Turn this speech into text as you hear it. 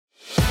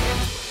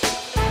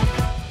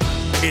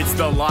It's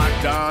the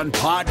Locked On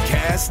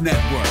Podcast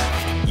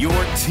Network, your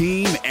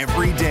team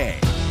every day.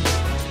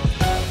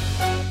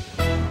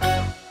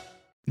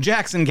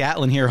 Jackson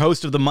Gatlin here,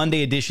 host of the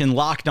Monday edition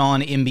Locked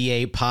On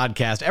NBA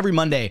podcast. Every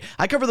Monday,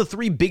 I cover the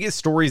three biggest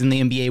stories in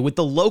the NBA with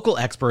the local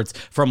experts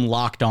from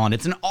Locked On.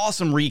 It's an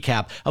awesome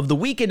recap of the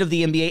weekend of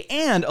the NBA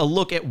and a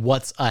look at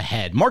what's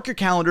ahead. Mark your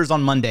calendars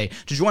on Monday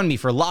to join me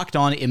for Locked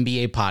On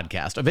NBA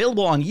podcast,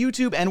 available on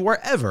YouTube and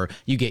wherever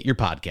you get your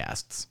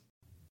podcasts.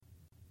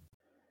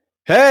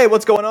 Hey,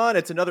 what's going on?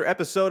 It's another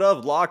episode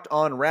of Locked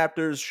On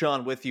Raptors.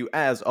 Sean with you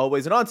as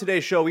always. And on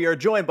today's show, we are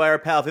joined by our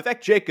pal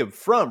Vivek Jacob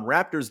from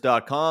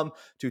Raptors.com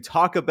to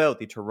talk about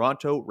the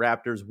Toronto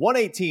Raptors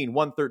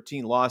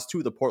 118-113 loss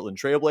to the Portland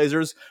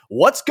Trailblazers.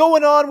 What's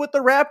going on with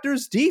the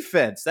Raptors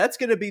defense? That's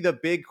going to be the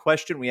big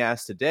question we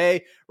ask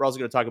today. We're also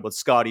going to talk about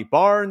Scotty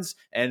Barnes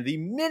and the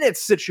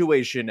minutes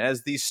situation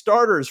as the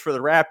starters for the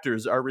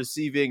Raptors are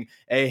receiving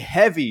a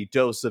heavy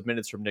dose of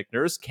minutes from Nick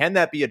Nurse. Can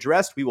that be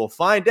addressed? We will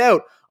find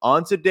out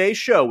on today's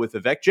show with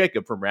Vivek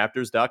Jacob from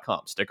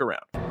Raptors.com. Stick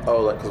around.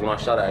 Because when I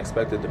shot, I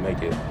expected to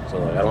make it.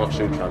 So, I don't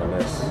shoot trying to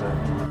miss.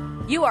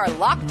 You are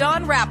Locked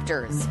On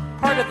Raptors,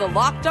 part of the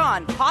Locked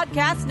On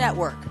Podcast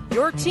Network,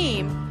 your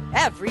team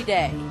every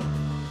day.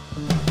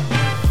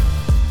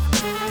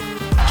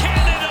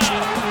 Canada,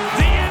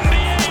 the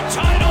NBA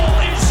title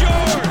is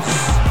yours.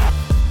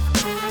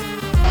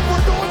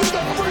 We're going to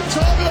the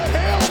overtime, the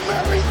Hail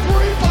Mary 3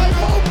 by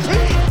Mo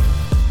Pete.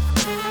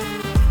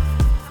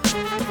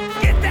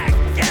 Get that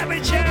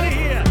garbage out of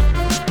here.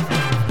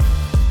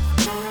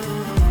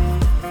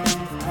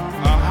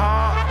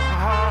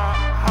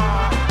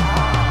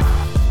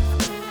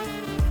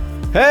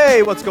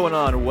 Hey, what's going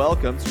on?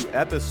 Welcome to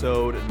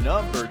episode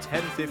number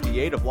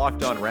 1058 of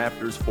Locked On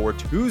Raptors for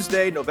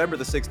Tuesday, November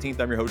the 16th.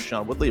 I'm your host,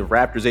 Sean Woodley of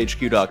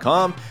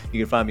RaptorsHQ.com. You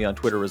can find me on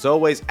Twitter as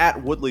always, at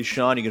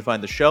WoodleySean. You can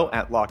find the show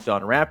at Locked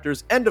On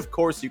Raptors. And of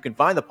course, you can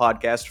find the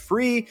podcast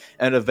free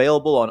and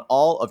available on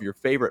all of your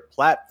favorite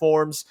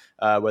platforms,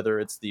 whether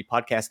it's the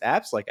podcast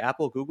apps like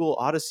Apple, Google,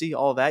 Odyssey,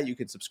 all of that. You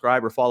can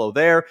subscribe or follow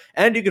there.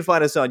 And you can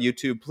find us on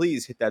YouTube.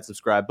 Please hit that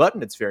subscribe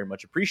button. It's very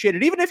much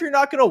appreciated. Even if you're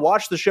not going to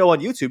watch the show on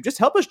YouTube, just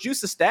help us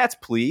juice the stats,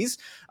 please.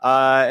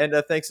 And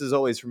thanks as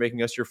always for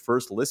making us your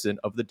first listen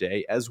of the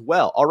day as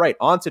well. All right,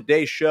 on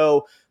today's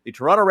show, the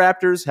Toronto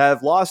Raptors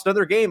have lost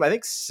another game. I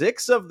think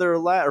 5 of their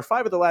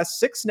last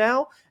 6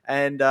 now.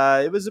 And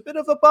it was a bit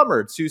of a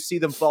bummer to see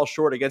them fall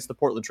short against the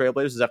Portland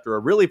Trailblazers after a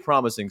really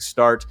promising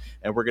start.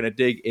 And we're going to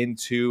dig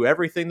into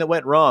everything that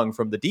went wrong,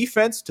 from the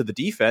defense to the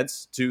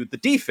defense to the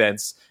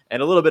defense,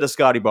 and a little bit of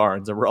Scotty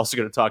Barnes. And we're also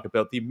going to talk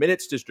about the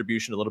minutes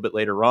distribution a little bit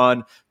later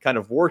on, kind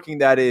of working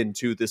that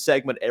into the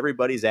segment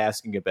everybody's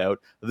asking about,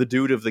 the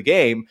dude of the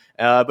game.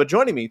 But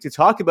joining me to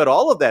talk about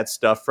all of that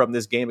stuff from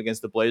this game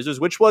against the Blazers,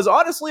 which was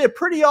honestly a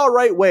pretty all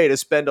right way to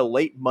spend a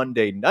late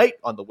Monday night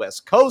on the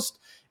West Coast,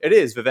 it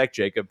is Vivek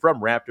Jacob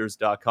from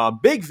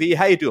Raptors.com. Big V,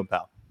 how you doing,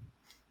 pal?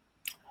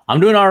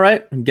 I'm doing all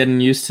right. I'm getting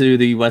used to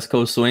the West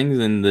Coast swings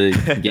and the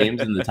games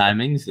and the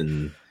timings,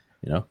 and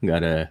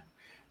got a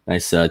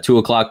nice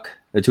 2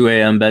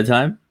 a.m.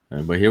 bedtime.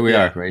 But here we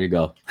are, ready to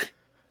go.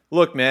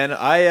 Look, man,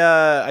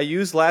 I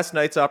used last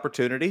night's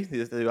opportunity.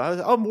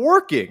 I'm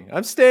working.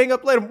 I'm staying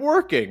up late. I'm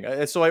working.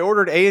 So I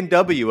ordered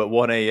A&W at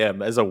 1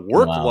 a.m. as a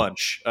work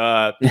lunch.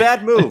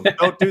 Bad move.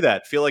 Don't do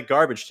that. Feel like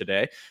garbage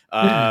today.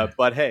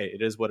 But hey,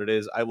 it is what it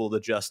is. I will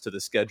adjust to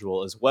the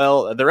schedule as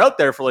well. They're out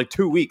there for like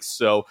 2 weeks,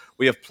 so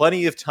we have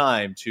plenty of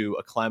time to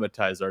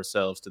acclimatize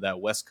ourselves to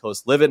that West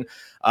Coast living.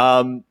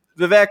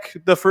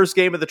 Vivek, the first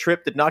game of the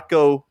trip did not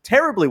go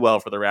terribly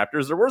well for the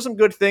Raptors. There were some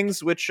good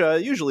things, which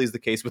usually is the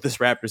case with this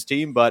Raptors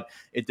team, but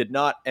it did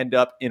not end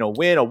up in a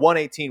win. A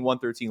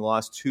 118-113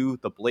 loss to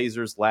the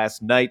Blazers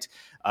last night.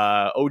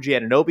 OG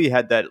Anunoby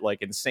had that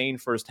insane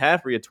first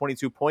half where he had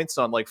 22 points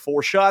on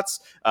 4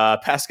 shots.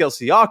 Pascal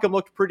Siakam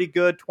looked pretty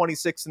good,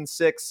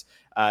 26-6.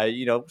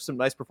 Some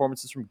nice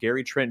performances from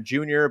Gary Trent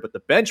Jr., but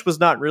the bench was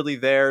not really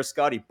there.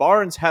 Scotty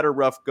Barnes had a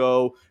rough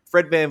go.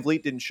 Fred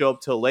VanVleet didn't show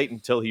up till late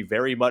until he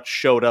very much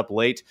showed up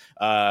late.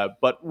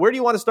 But where do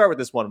you want to start with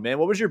this one, man?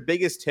 What was your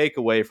biggest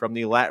takeaway from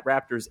the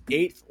Raptors'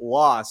 8th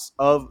loss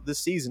of the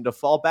season to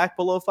fall back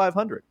below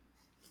 500?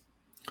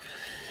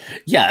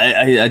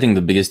 Yeah, I think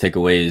the biggest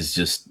takeaway is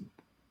just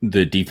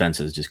the defense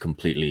has just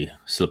completely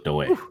slipped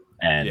away.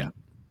 And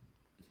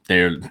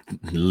they're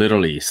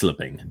literally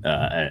slipping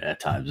at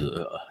times,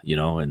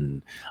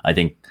 and I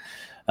think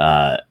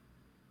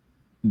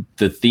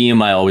the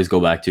theme I always go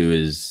back to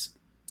is,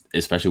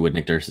 especially with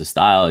Nick Nurse's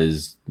style,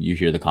 is you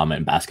hear the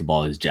comment,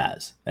 basketball is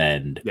jazz.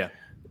 And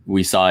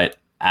we saw it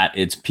at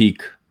its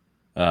peak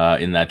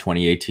in that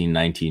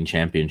 2018-19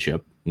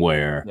 championship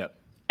where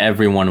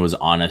everyone was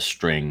on a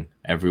string.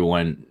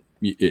 Everyone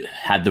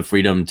had the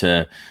freedom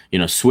to,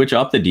 switch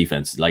up the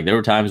defense. Like there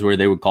were times where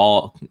they would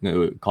call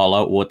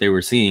out what they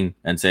were seeing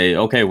and say,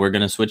 okay, we're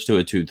going to switch to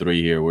a 2-3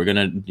 here. We're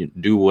going to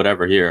do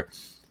whatever here.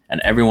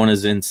 And everyone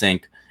is in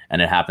sync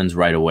and it happens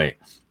right away.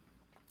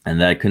 And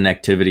that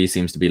connectivity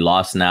seems to be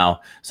lost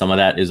now. Some of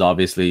that is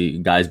obviously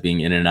guys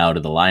being in and out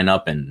of the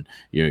lineup and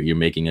you're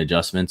making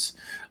adjustments.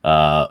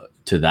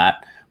 to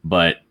that,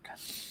 but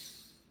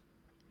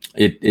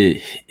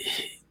Nick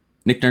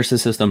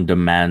Nurse's system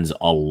demands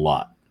a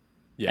lot.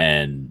 Yeah.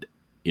 And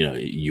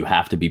you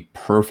have to be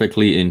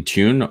perfectly in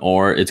tune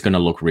or it's going to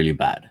look really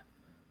bad.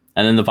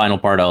 And then the final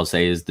part I'll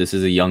say is this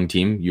is a young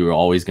team. You're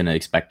always going to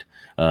expect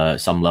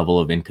some level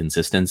of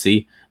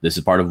inconsistency. This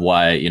is part of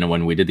why,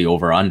 when we did the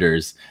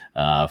over-unders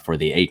for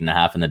the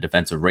 8.5 and the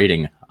defensive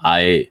rating,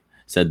 I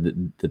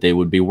said that they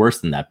would be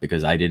worse than that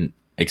because I didn't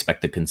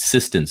expect the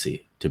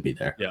consistency to be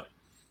there. Yeah.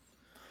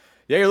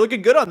 Yeah, you're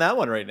looking good on that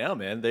one right now,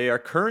 man. They are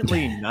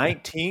currently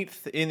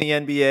 19th in the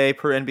NBA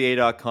per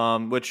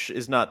NBA.com, which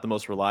is not the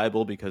most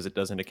reliable because it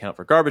doesn't account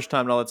for garbage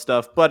time and all that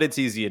stuff, but it's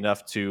easy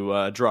enough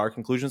to draw our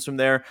conclusions from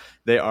there.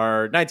 They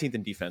are 19th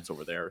in defense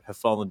over there, have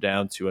fallen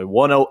down to a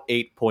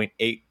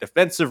 108.8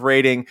 defensive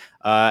rating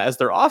as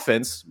their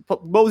offense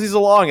moseys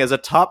along as a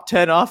top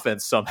 10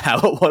 offense somehow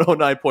at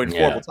 109.4.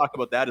 Yeah. We'll talk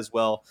about that as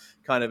well,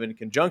 kind of in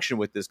conjunction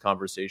with this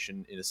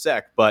conversation in a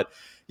sec. But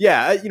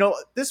yeah,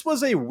 this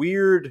was a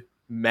weird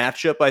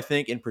matchup, I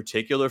think, in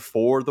particular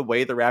for the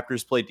way the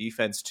Raptors play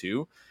defense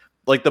too.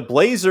 Like the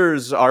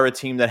Blazers are a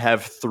team that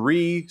have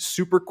 3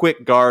 super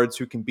quick guards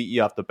who can beat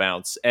you off the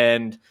bounce.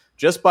 And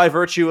just by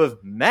virtue of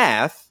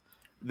math,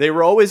 they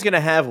were always going to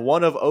have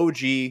one of OG,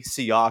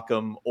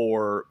 Siakam,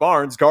 or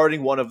Barnes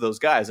guarding one of those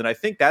guys. And I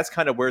think that's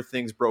kind of where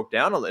things broke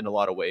down in a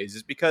lot of ways,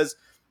 is because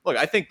look,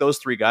 I think those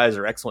 3 guys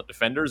are excellent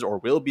defenders or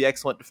will be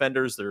excellent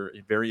defenders. They're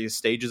in various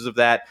stages of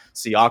that.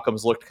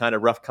 Siakam's looked kind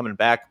of rough coming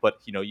back, but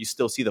you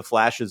still see the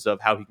flashes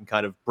of how he can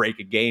kind of break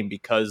a game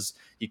because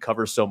he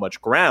covers so much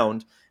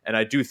ground. And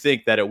I do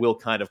think that it will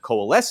kind of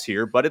coalesce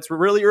here, but it's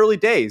really early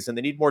days and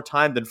they need more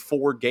time than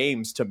 4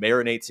 games to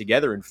marinate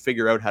together and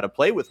figure out how to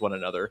play with one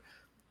another.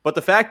 But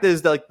the fact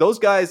is that like those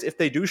guys, if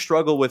they do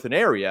struggle with an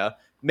area,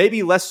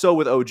 maybe less so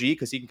with OG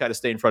because he can kind of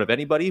stay in front of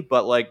anybody.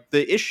 But like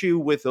the issue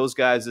with those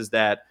guys is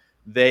that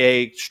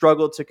they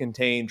struggle to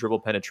contain dribble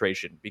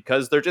penetration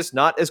because they're just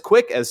not as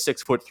quick as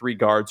 6'3"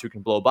 guards who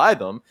can blow by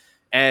them.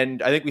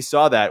 And I think we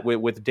saw that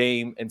with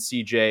Dame and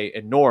CJ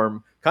and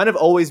Norm kind of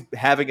always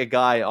having a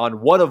guy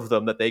on one of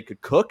them that they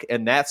could cook.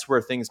 And that's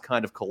where things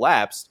kind of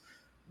collapsed.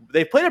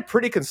 They played a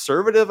pretty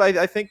conservative,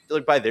 I think,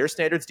 like by their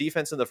standards,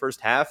 defense in the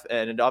first half.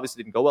 And it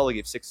obviously didn't go well. They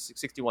gave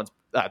 61.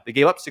 They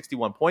gave up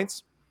 61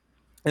 points.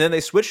 And then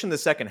they switched in the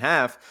second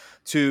half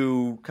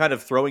to kind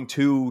of throwing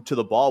 2 to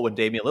the ball when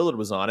Damian Lillard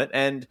was on it.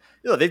 And,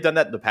 they've done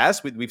that in the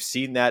past. We've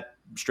seen that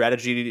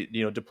strategy,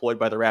 deployed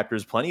by the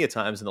Raptors plenty of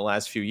times in the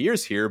last few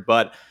years here.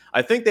 But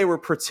I think they were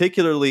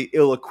particularly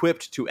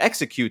ill-equipped to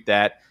execute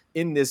that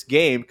in this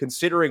game,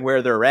 considering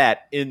where they're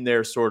at in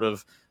their sort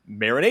of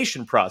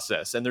marination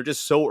process. And they're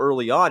just so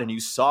early on. And you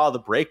saw the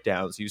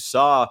breakdowns. You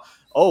saw,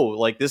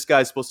 like this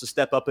guy's supposed to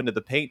step up into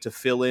the paint to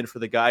fill in for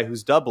the guy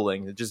who's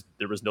doubling.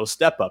 There was no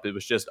step up. It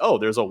was just,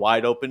 there's a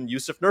wide open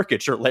Yusuf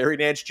Nurkic or Larry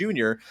Nance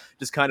Jr.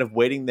 just kind of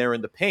waiting there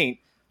in the paint.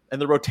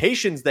 And the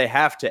rotations they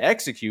have to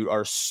execute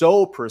are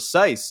so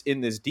precise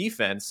in this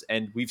defense.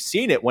 And we've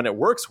seen it when it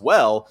works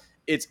well.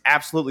 It's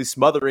absolutely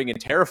smothering and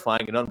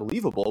terrifying and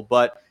unbelievable,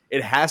 but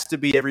it has to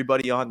be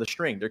everybody on the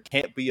string. There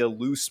can't be a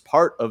loose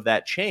part of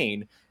that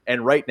chain.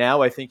 And right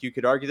now, I think you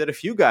could argue that a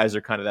few guys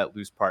are kind of that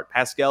loose part.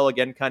 Pascal,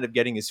 again, kind of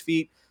getting his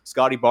feet.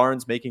 Scotty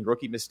Barnes making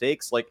rookie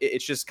mistakes. Like,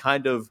 it's just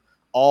kind of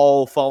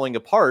all falling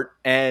apart.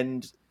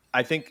 And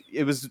I think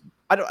it was...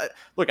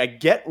 I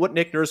get what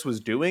Nick Nurse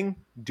was doing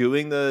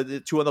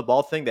the 2 on the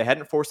ball thing. They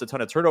hadn't forced a ton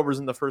of turnovers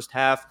in the first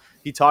half.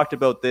 He talked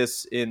about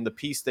this in the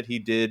piece that he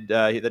did,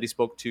 that he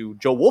spoke to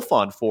Joe Wolf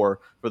on for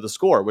the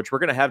Score, which we're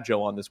going to have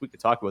Joe on this week to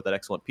talk about that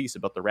excellent piece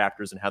about the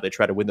Raptors and how they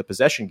try to win the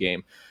possession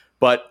game.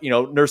 But,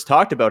 Nurse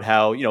talked about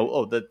how,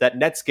 that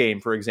Nets game,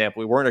 for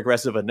example, we weren't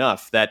aggressive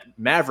enough. That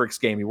Mavericks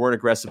game, we weren't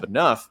aggressive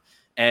enough.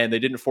 And they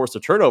didn't force the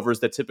turnovers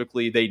that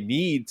typically they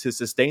need to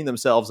sustain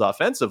themselves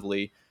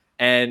offensively.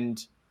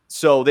 And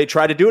so they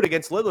tried to do it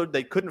against Lillard.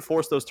 They couldn't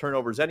force those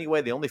turnovers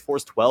anyway. They only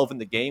forced 12 in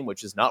the game,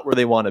 which is not where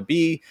they want to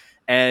be.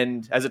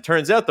 And as it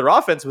turns out, their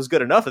offense was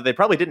good enough that they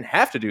probably didn't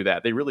have to do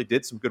that. They really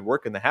did some good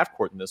work in the half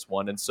court in this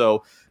one. And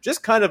so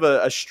just kind of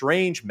a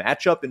strange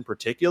matchup in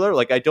particular.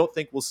 Like, I don't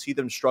think we'll see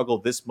them struggle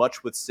this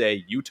much with,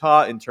 say,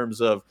 Utah in terms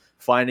of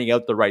finding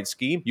out the right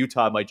scheme.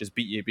 Utah might just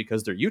beat you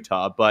because they're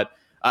Utah. But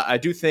I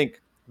do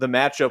think the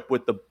matchup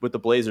with the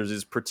Blazers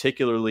is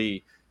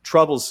particularly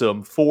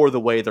troublesome for the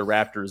way the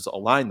Raptors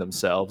align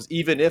themselves,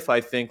 even if I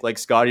think like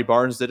Scotty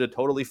Barnes did a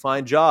totally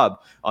fine job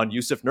on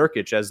Yusuf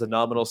Nurkic as the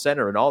nominal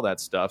center and all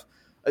that stuff.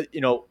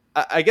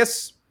 I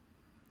guess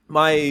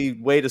my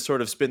way to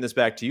sort of spin this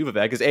back to you,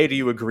 Vivek, is A, do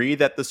you agree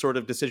that the sort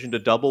of decision to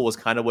double was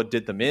kind of what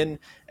did them in?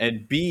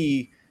 And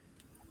B,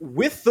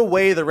 with the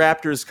way the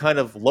Raptors kind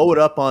of load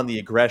up on the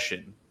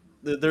aggression,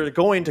 they're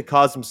going to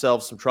cause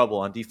themselves some trouble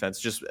on defense.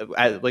 Just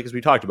like as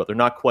we talked about, they're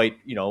not quite,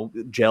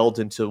 gelled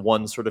into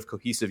one sort of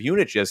cohesive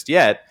unit just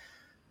yet.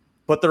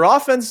 But their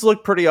offense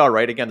looked pretty all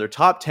right. Again, they're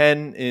top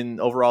 10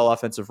 in overall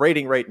offensive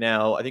rating right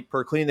now. I think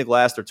per cleaning the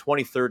glass, they're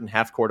 23rd in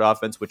half-court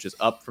offense, which is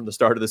up from the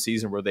start of the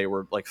season where they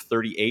were like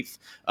 38th.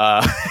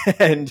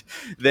 And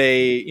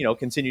they,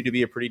 continue to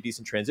be a pretty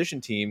decent transition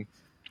team.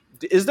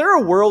 Is there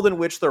a world in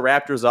which the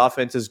Raptors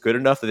offense is good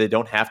enough that they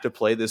don't have to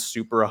play this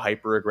super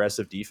hyper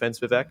aggressive defense,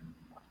 Vivek?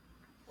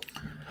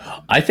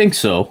 I think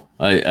so.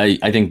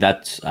 I think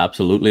that's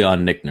absolutely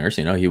on Nick Nurse.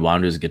 He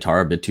wound his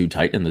guitar a bit too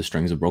tight and the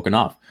strings have broken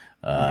off.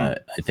 I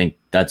think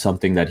that's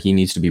something that he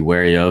needs to be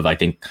wary of. I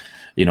think,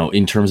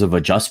 in terms of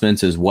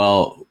adjustments as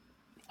well,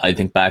 I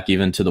think back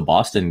even to the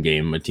Boston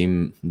game, a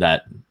team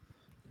that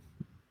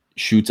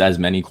shoots as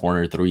many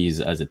corner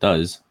threes as it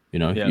does,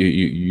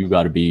 you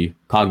got to be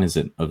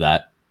cognizant of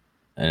that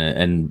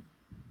and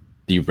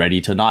be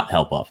ready to not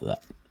help off of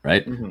that,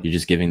 right? You're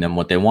just giving them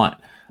what they want.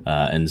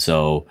 And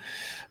so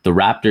the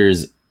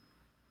Raptors,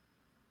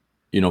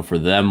 for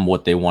them,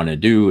 what they want to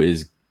do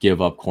is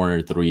give up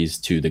corner threes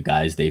to the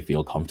guys they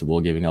feel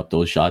comfortable giving up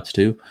those shots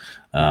to.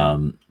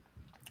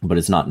 But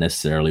it's not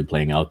necessarily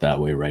playing out that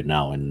way right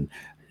now. And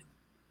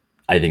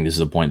I think this is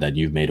a point that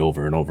you've made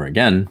over and over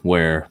again,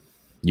 where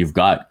you've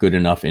got good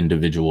enough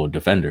individual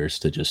defenders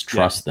to just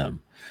trust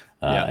them.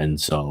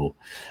 And so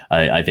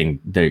I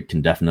think there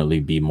can definitely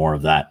be more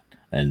of that.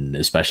 And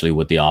especially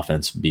with the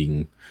offense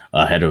being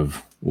ahead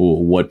of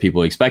what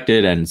people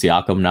expected, and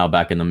Siakam now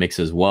back in the mix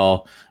as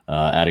well,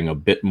 adding a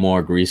bit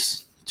more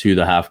grease to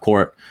the half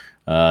court.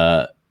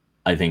 I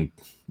think,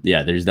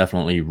 there's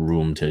definitely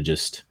room to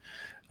just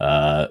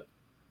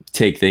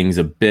take things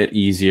a bit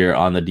easier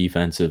on the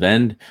defensive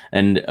end.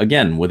 And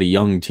again, with a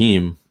young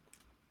team,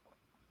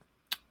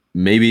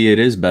 maybe it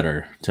is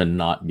better to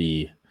not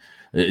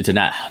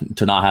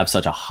have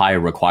such a high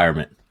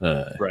requirement,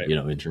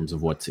 in terms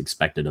of what's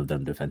expected of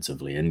them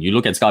defensively. And you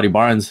look at Scotty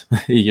Barnes,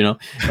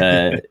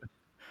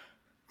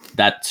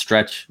 that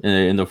stretch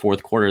in the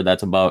fourth quarter,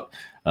 that's about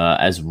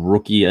as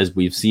rookie as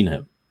we've seen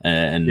him.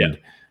 And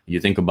you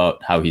think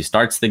about how he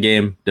starts the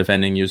game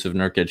defending Yusuf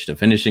Nurkic, to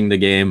finishing the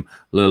game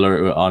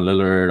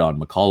Lillard, on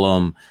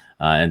McCollum,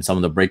 and some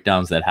of the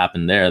breakdowns that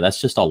happen there.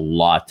 That's just a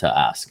lot to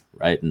ask,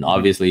 right? And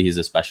obviously he's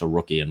a special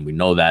rookie, and we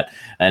know that.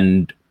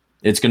 And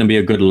it's going to be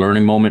a good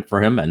learning moment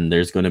for him, and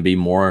there's going to be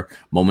more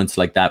moments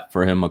like that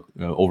for him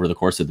over the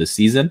course of the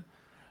season.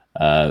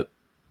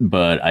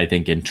 But I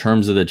think in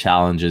terms of the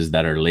challenges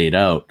that are laid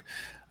out,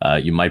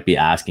 you might be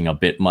asking a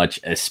bit much,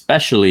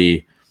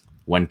 especially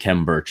when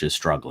Khem Birch is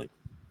struggling,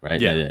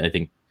 right? I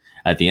think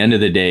at the end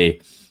of the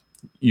day,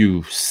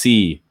 you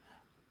see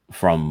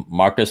from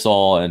Marc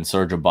Gasol and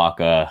Serge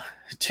Ibaka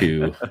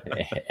to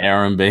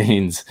Aaron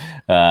Baines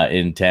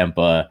in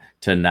Tampa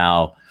to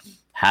now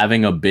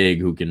having a big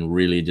who can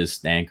really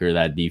just anchor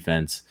that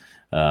defense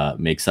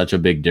makes such a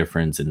big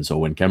difference. And so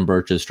when Khem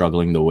Birch is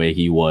struggling the way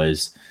he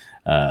was,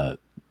 it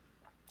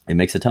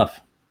makes it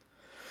tough.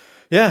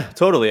 Yeah,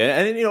 totally.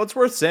 And it's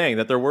worth saying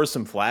that there were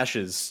some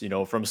flashes,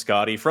 from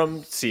Scotty,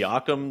 from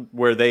Siakam,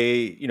 where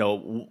they,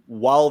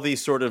 while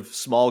these sort of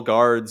small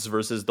guards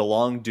versus the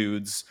long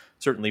dudes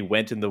certainly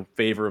went in the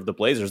favor of the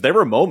Blazers, there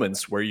were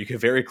moments where you could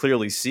very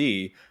clearly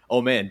see,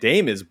 oh man,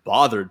 Dame is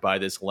bothered by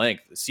this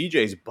length.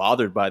 CJ's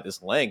bothered by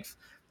this length.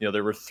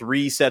 There were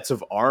three sets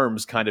of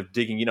arms kind of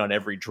digging in on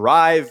every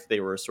drive. They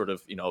were sort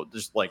of,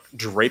 just like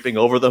draping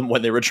over them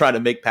when they were trying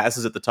to make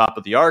passes at the top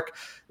of the arc.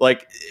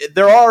 Like,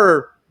 there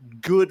are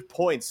good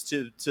points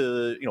to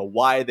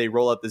why they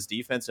roll out this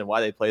defense and why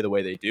they play the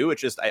way they do.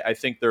 It's just, I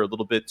think they're a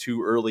little bit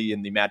too early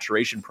in the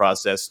maturation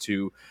process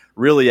to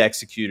really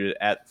execute it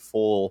at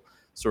full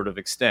sort of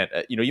extent.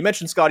 You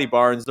mentioned Scotty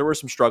Barnes. There were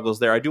some struggles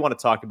there. I do want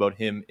to talk about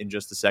him in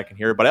just a second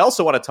here, but I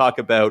also want to talk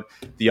about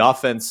the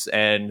offense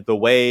and the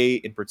way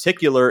in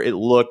particular it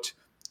looked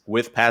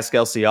with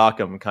Pascal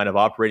Siakam kind of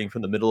operating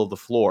from the middle of the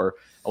floor.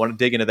 I want to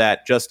dig into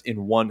that just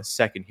in 1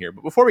 second here.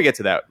 But before we get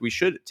to that, we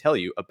should tell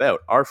you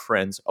about our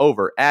friends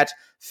over at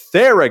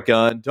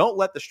Theragun. Don't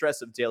let the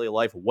stress of daily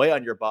life weigh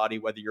on your body,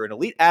 whether you're an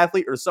elite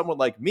athlete or someone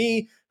like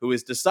me who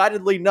is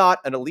decidedly not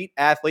an elite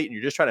athlete and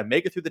you're just trying to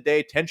make it through the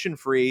day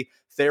tension-free.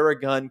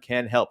 Theragun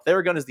can help.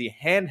 Theragun is the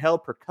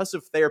handheld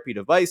percussive therapy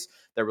device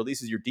that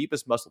releases your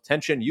deepest muscle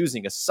tension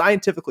using a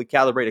scientifically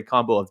calibrated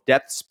combo of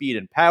depth, speed,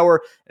 and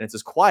power. And it's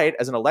as quiet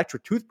as an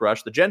electric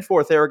toothbrush. The Gen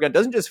 4 Theragun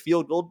doesn't just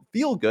feel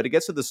good. It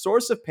gets to the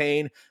source of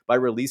pain by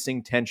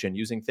releasing tension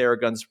using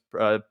Theragun's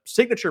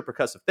signature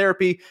percussive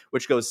therapy,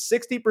 which goes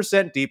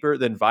 60% deeper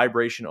than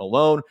vibration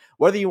alone.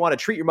 Whether you want to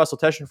treat your muscle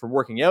tension from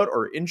working out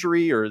or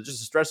injury or just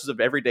the stresses of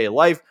everyday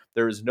life,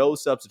 there is no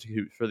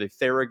substitute for the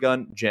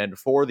Theragun Gen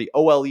 4. The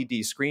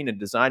OLED screen and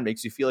design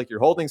makes you feel like you're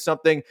holding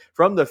something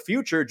from the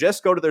future.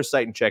 Just go to their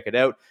site and check it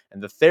out.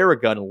 And the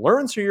Theragun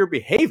learns from your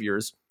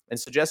behaviors and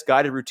suggests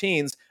guided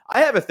routines. I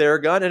have a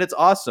Theragun and it's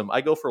awesome. I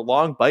go for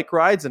long bike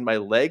rides and my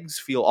legs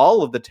feel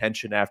all of the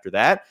tension after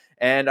that.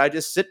 And I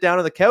just sit down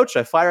on the couch,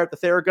 I fire up the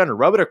Theragun and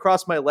rub it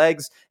across my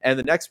legs. And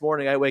the next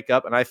morning I wake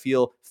up and I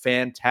feel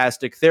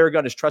fantastic.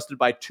 Theragun is trusted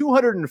by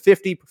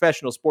 250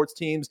 professional sports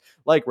teams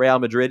like Real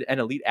Madrid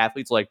and elite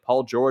athletes like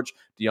Paul George,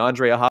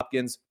 DeAndre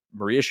Hopkins,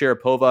 Maria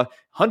Sharapova,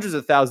 hundreds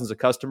of thousands of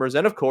customers,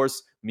 and of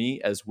course,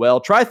 me as well.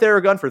 Try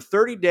Theragun for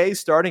 30 days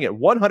starting at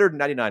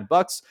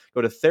 $199.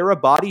 Go to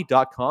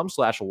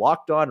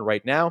therabody.com/lockedon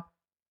right now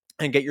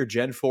and get your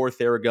Gen 4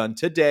 Theragun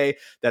today.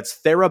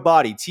 That's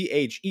Therabody,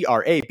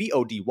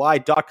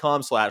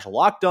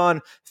 THERABODY.com/lockedon,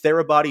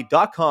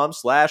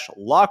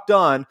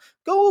 Therabody.com/lockedon.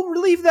 Go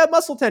relieve that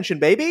muscle tension,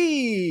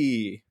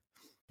 baby.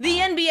 The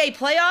NBA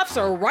playoffs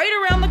are right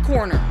around the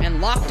corner,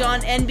 and Locked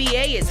On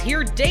NBA is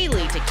here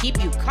daily to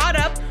keep you caught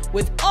up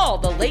with all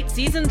the late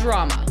season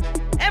drama.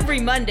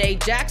 Every Monday,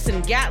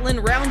 Jackson Gatlin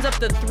rounds up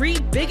the 3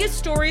 biggest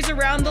stories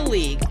around the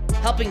league,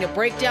 helping to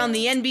break down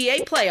the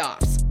NBA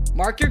playoffs.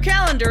 Mark your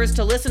calendars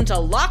to listen to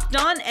Locked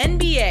On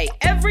NBA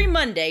every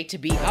Monday to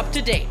be up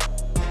to date.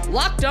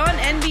 Locked On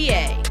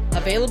NBA,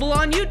 available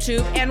on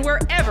YouTube and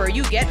wherever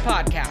you get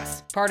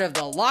podcasts. Part of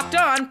the Locked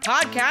On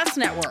Podcast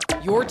Network,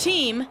 your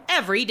team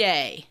every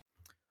day.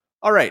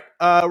 All right,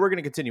 we're going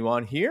to continue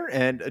on here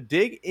and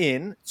dig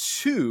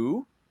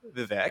into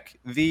Vivek,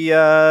 the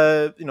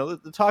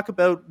talk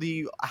about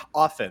the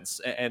offense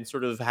and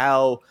sort of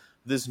how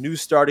this new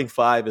starting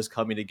 5 is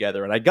coming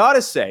together. And I got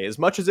to say, as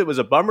much as it was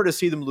a bummer to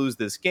see them lose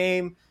this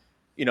game,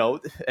 and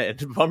a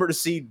bummer to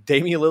see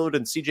Damian Lillard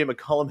and CJ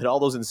McCollum hit all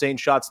those insane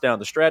shots down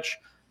the stretch,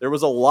 there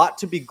was a lot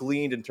to be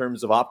gleaned in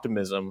terms of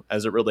optimism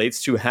as it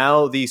relates to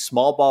how the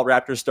small ball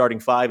Raptors starting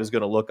 5 is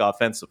going to look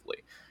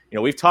offensively.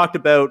 We've talked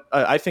about,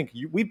 I think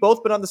we've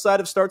both been on the side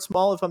of start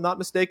small, if I'm not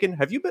mistaken.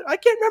 Have you been? I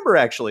can't remember,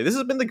 actually. This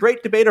has been the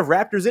great debate of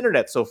Raptors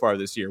Internet so far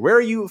this year. Where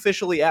are you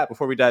officially at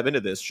before we dive into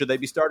this? Should they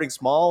be starting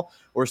small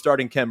or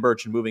starting Kem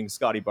Birch and moving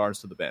Scotty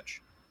Barnes to the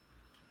bench?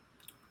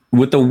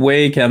 With the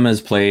way Kem has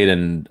played,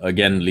 and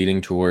again,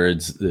 leading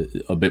towards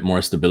a bit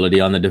more stability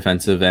on the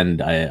defensive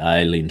end,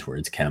 I lean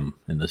towards Kem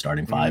in the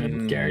starting 5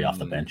 and Gary off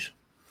the bench.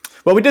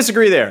 Well, we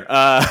disagree there.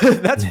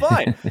 That's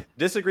fine.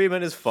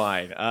 Disagreement is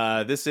fine.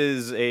 This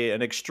is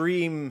an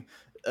extreme,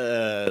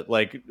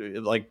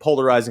 like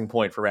polarizing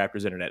point for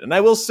Raptors Internet. And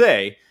I will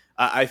say,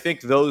 I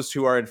think those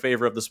who are in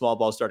favor of the small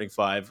ball starting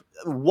 5,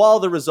 while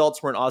the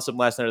results weren't awesome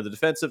last night at the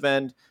defensive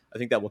end, I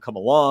think that will come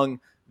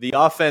along. The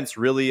offense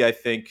really, I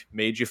think,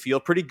 made you feel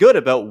pretty good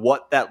about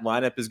what that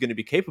lineup is going to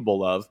be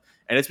capable of.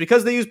 And it's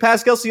because they use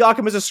Pascal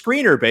Siakam as a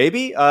screener,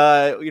 baby.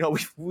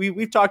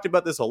 We've talked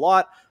about this a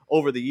lot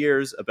over the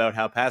years about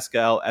how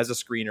Pascal as a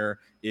screener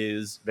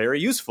is very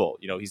useful.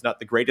 He's not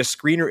the greatest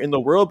screener in the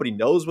world, but he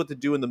knows what to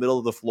do in the middle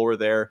of the floor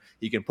there.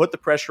 He can put the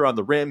pressure on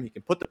the rim. He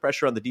can put the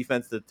pressure on the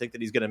defense to think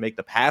that he's going to make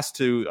the pass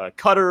to a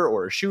cutter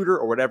or a shooter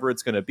or whatever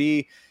it's going to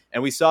be.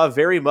 And we saw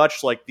very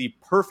much like the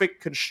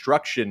perfect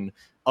construction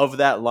of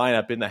that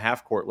lineup in the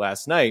half court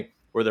last night,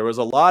 where there was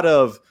a lot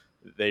of,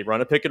 they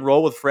run a pick and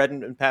roll with Fred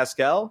and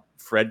Pascal.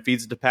 Fred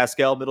feeds it to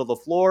Pascal middle of the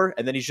floor,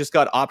 and then he's just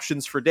got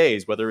options for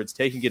days, whether it's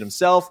taking it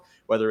himself,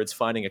 whether it's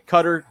finding a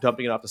cutter,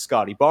 dumping it off to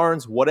Scotty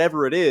Barnes,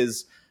 whatever it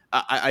is.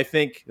 I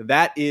think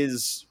that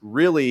is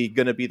really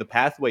going to be the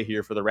pathway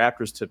here for the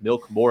Raptors to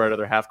milk more out of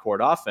their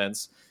half-court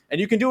offense. And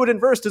you can do it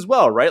inversed as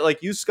well, right?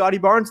 Like use Scotty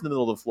Barnes in the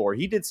middle of the floor.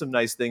 He did some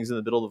nice things in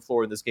the middle of the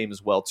floor in this game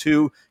as well,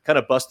 too. Kind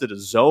of busted a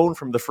zone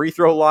from the free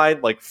throw line,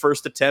 like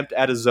first attempt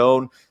at a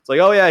zone. It's like,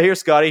 oh, yeah,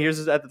 here's Scotty.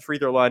 Here's at the free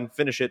throw line.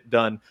 Finish it.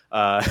 Done.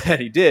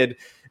 And he did.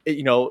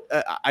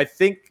 I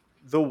think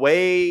the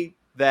way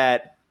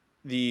that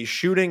the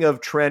shooting of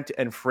Trent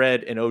and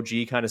Fred and OG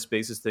kind of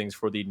spaces things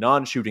for the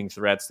non-shooting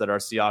threats that are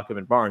Siakam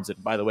and Barnes.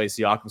 And by the way,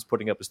 Siakam's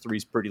putting up his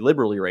threes pretty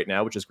liberally right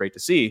now, which is great to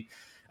see.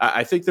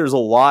 I think there's a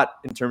lot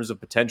in terms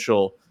of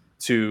potential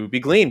to be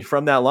gleaned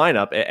from that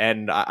lineup.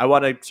 And I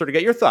want to sort of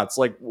get your thoughts.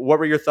 Like, what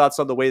were your thoughts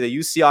on the way they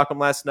used Siakam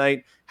last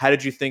night? How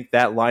did you think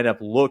that lineup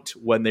looked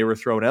when they were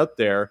thrown out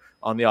there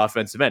on the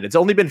offensive end? It's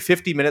only been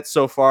 50 minutes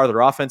so far.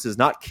 Their offense is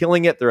not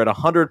killing it. They're at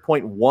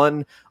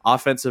 100.1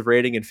 offensive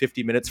rating in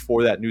 50 minutes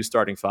for that new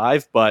starting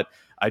 5. But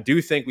I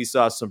do think we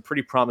saw some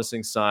pretty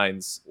promising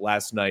signs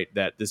last night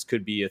that this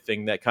could be a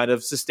thing that kind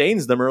of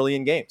sustains them early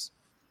in games.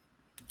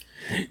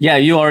 Yeah,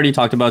 you already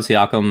talked about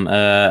Siakam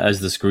as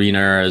the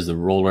screener, as the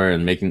roller,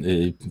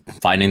 and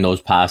finding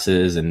those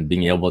passes and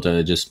being able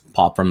to just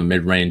pop from the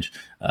mid range.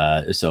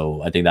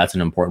 So I think that's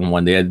an important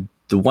one. The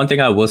one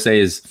thing I will say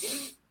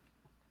is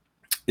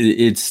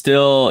it's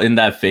still in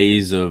that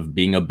phase of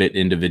being a bit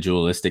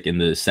individualistic in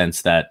the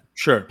sense that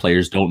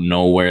players don't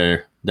know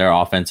where their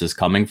offense is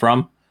coming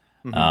from.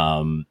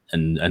 Mm-hmm.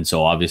 And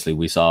so obviously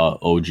we saw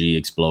OG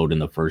explode in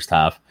the first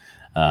half,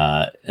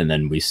 and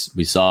then we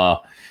saw.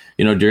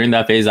 During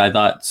that phase, I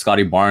thought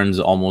Scotty Barnes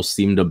almost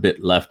seemed a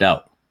bit left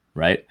out,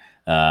 right?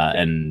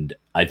 And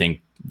I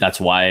think that's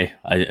why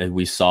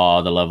we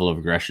saw the level of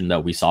aggression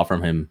that we saw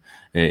from him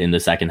in the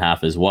second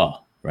half as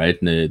well, right?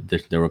 There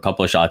were a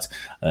couple of shots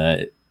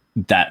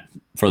that,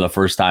 for the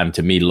first time,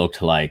 to me,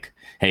 looked like,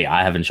 hey,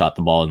 I haven't shot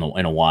the ball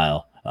in a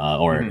while,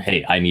 or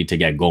hey, I need to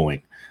get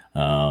going.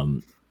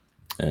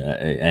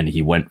 And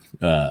he went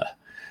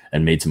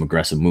and made some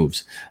aggressive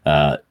moves.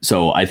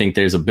 So I think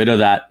there's a bit of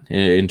that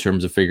in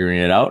terms of figuring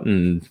it out.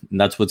 And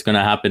that's what's going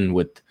to happen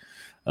with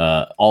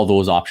all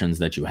those options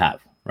that you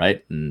have,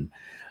 right? And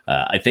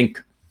I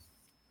think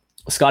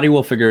Scotty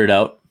will figure it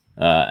out.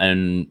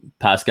 And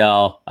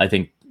Pascal, I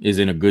think, is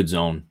in a good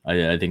zone.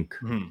 I think,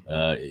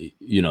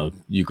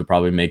 you could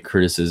probably make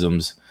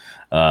criticisms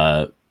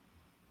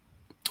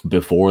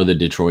before the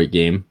Detroit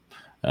game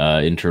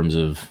in terms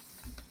of,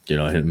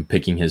 him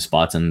picking his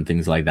spots and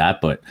things like that.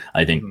 But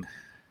I think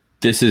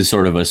this is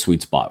sort of a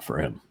sweet spot for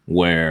him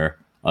where,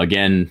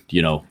 again,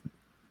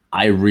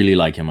 I really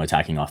like him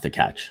attacking off the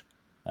catch.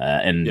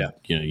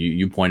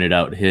 You pointed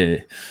out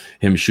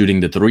him shooting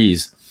the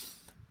threes.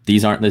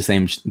 These aren't the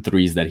same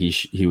threes that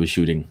he was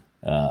shooting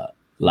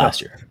last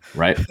year,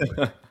 right?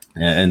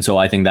 And so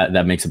I think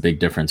that makes a big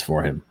difference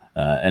for him.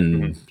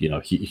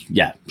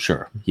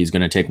 He's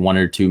going to take one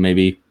or two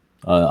maybe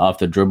off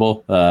the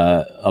dribble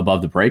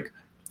above the break,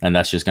 and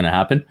that's just going to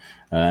happen,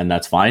 and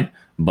that's fine.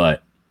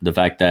 But the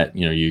fact that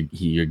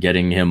you're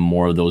getting him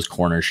more of those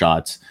corner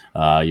shots,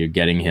 you're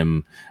getting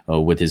him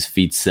with his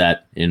feet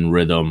set in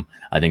rhythm.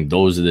 I think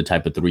those are the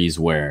type of threes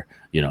where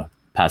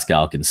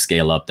Pascal can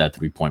scale up that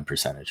 3-point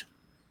percentage.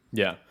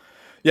 Yeah.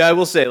 Yeah, I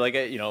will say,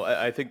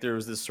 I think there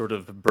was this sort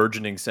of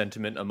burgeoning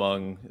sentiment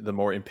among the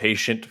more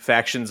impatient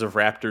factions of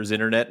Raptors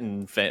internet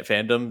and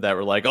fandom that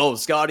were like, oh,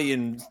 Scotty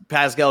and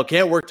Pascal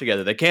can't work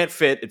together. They can't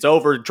fit. It's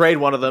over. Trade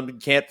one of them.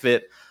 Can't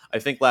fit. I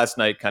think last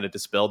night kind of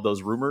dispelled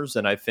those rumors.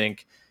 And I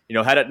think,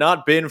 had it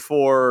not been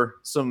for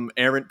some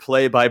errant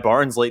play by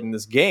Barnes late in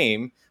this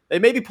game, they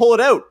maybe pull it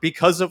out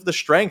because of the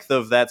strength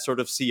of that sort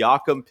of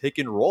Siakam pick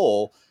and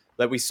roll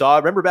that we saw.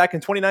 Remember back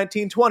in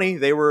 2019-20,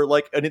 they were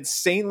like an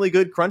insanely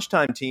good crunch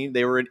time team.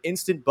 They were an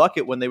instant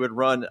bucket when they would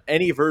run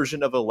any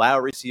version of a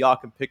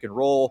Lowry-Siakam pick and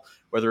roll,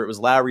 whether it was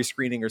Lowry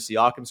screening or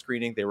Siakam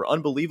screening. They were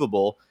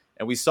unbelievable.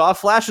 And we saw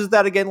flashes of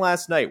that again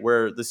last night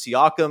where the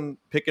Siakam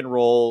pick and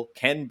roll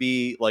can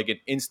be like an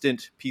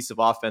instant piece of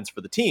offense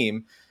for the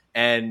team.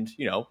 And,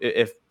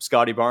 if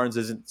Scotty Barnes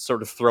isn't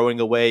sort of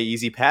throwing away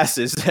easy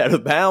passes out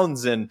of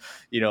bounds and,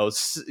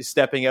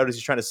 stepping out as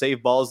he's trying to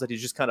save balls that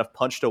he's just kind of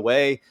punched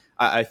away,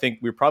 I think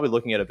we're probably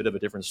looking at a bit of a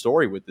different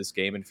story with this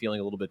game and feeling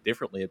a little bit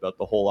differently about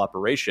the whole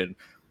operation.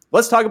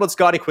 Let's talk about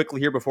Scotty quickly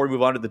here before we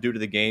move on to the dude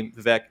of the game.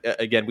 Vivek,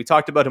 again, we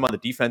talked about him on the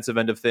defensive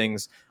end of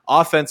things.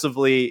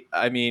 Offensively,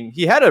 I mean,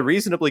 he had a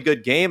reasonably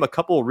good game, a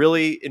couple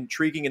really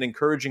intriguing and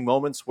encouraging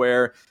moments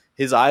where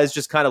his eyes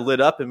just kind of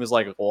lit up and was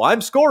like, well,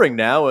 I'm scoring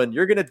now and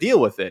you're going to deal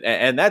with it.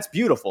 And that's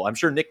beautiful. I'm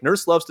sure Nick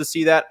Nurse loves to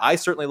see that. I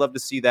certainly love to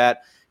see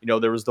that.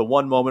 There was the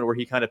one moment where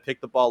he kind of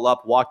picked the ball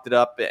up, walked it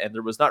up, and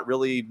there was not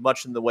really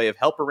much in the way of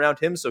help around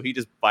him. So he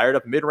just fired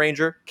up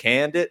mid-ranger,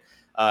 canned it.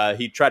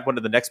 He tried one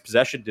to the next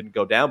possession, didn't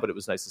go down, but it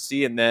was nice to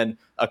see. And then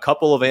a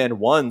couple of and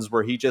ones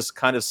where he just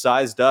kind of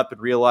sized up and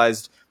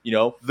realized,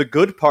 the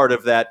good part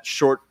of that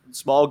short,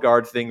 small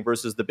guard thing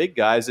versus the big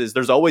guys is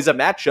there's always a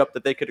matchup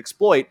that they could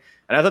exploit.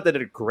 And I thought they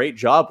did a great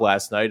job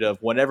last night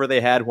of whenever they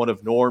had one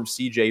of Norm,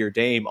 CJ, or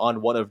Dame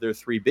on one of their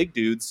three big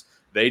dudes,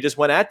 they just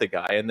went at the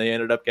guy, and they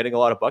ended up getting a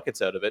lot of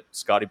buckets out of it.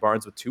 Scotty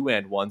Barnes with 2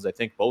 and 1s, I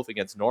think both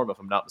against Norm, if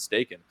I'm not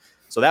mistaken.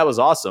 So that was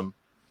awesome.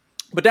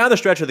 But down the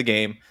stretch of the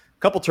game,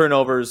 couple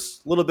turnovers,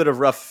 a little bit of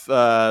rough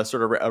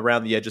sort of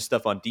around the edges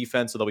stuff on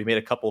defense, although we made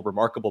a couple of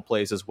remarkable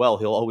plays as well.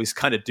 He'll always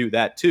kind of do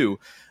that too.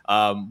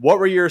 What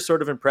were your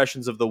sort of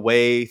impressions of the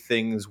way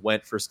things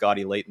went for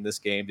Scotty late in this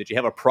game? Did you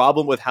have a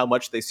problem with how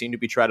much they seem to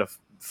be trying to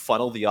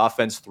funnel the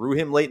offense through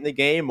him late in the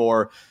game,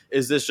 or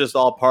is this just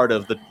all part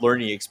of the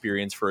learning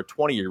experience for a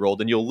 20-year-old,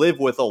 and you'll live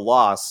with a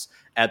loss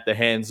at the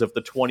hands of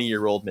the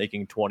 20-year-old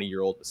making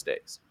 20-year-old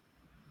mistakes?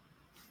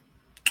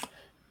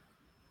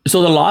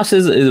 So the loss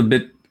is a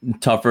bit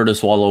tougher to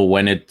swallow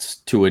when it's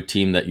to a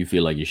team that you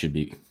feel like you should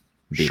be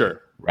beating,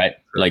 sure, right?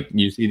 Sure. Like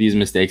you see these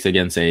mistakes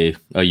against a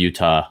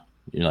Utah,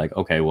 you're like,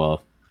 okay,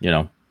 well,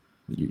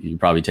 you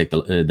probably take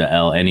the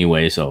L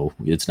anyway, so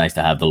it's nice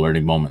to have the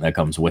learning moment that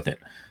comes with it.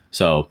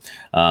 So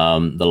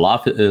the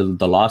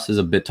loss is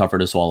a bit tougher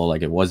to swallow,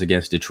 like it was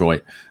against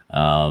Detroit.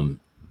 But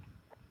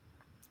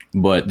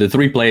the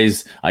 3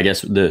 plays, I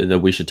guess, that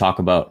we should talk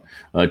about,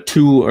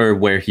 2 are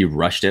where he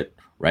rushed it,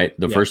 right?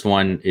 The first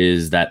one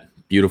is that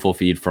beautiful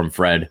feed from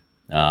Fred.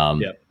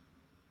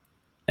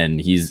 And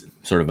he's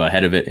sort of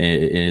ahead of it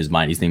in his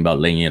mind. He's thinking about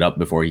laying it up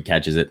before he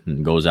catches it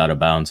and goes out of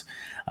bounds.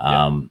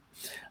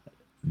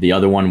 The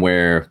other one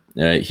where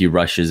he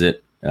rushes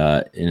it,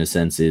 in a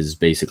sense, is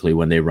basically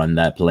when they run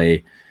that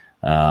play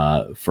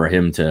for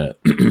him to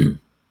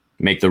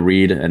make the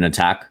read and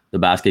attack the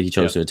basket. He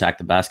chose to attack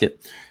the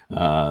basket.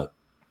 And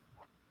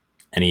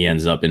he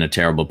ends up in a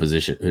terrible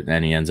position,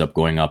 and he ends up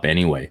going up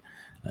anyway.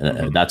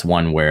 That's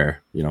one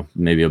where,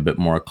 maybe a bit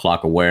more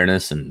clock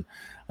awareness and,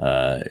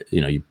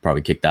 you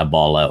probably kick that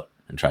ball out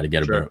and try to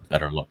get a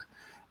better look.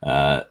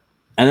 And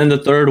then the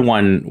third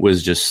one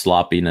was just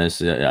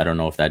sloppiness. I don't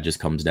know if that just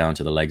comes down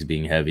to the legs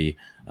being heavy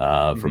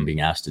from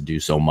being asked to do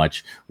so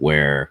much,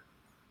 where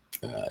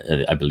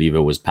I believe it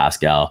was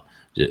Pascal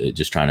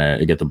just trying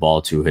to get the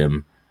ball to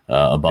him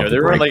above they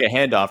were like a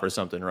handoff or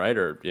something, right?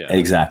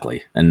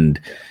 Exactly. And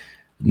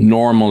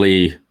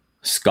normally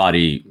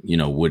Scotty,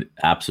 would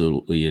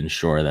absolutely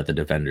ensure that the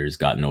defenders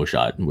got no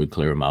shot and would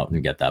clear him out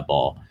and get that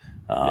ball.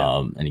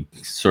 And he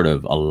sort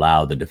of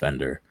allowed the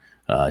defender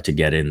to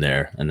get in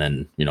there. And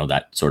then,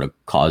 that sort of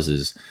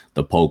causes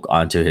the poke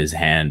onto his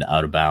hand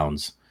out of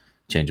bounds,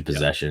 change of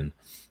possession.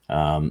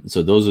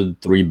 So those are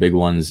 3 big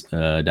ones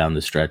down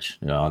the stretch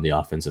on the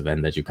offensive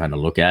end that you kind of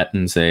look at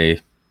and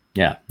say,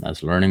 yeah,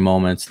 that's learning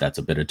moments. That's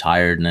a bit of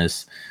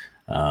tiredness.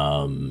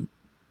 And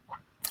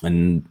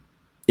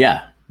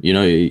yeah,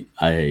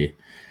 I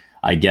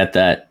get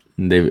that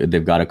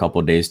they've got a couple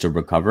of days to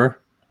recover,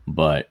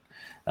 but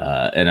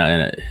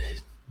and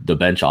the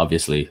bench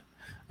obviously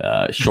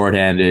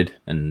shorthanded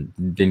and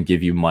didn't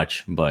give you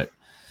much, but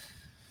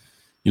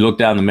you look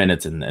down the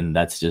minutes and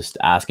that's just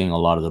asking a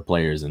lot of the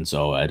players. And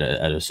so at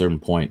a certain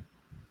point,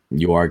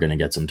 you are going to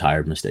get some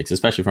tired mistakes,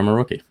 especially from a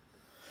rookie.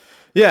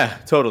 Yeah,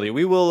 totally.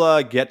 We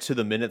will get to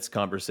the minutes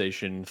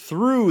conversation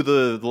through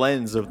the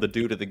lens of the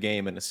dude of the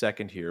game in a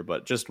second here.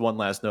 But just one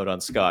last note on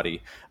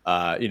Scotty.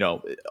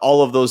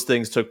 All of those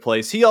things took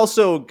place. He was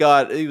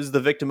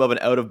the victim of an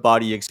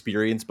out-of-body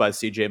experience by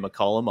CJ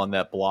McCollum on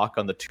that block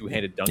on the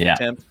two-handed dunk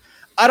attempt.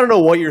 I don't know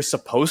what you're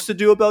supposed to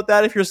do about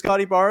that if you're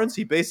Scotty Barnes.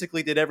 He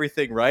basically did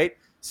everything right.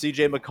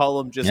 CJ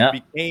McCollum just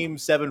became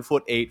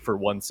 7'8" for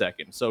 1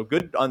 second. So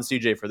good on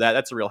CJ for that.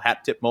 That's a real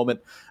hat tip moment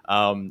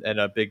and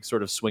a big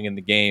sort of swing in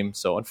the game.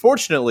 So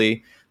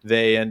unfortunately,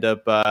 they end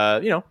up,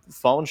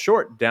 falling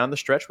short down the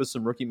stretch with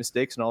some rookie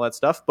mistakes and all that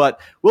stuff.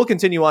 But we'll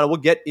continue on and we'll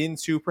get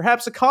into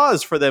perhaps a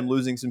cause for them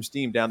losing some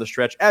steam down the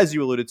stretch, as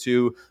you alluded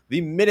to,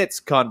 the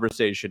minutes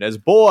conversation. As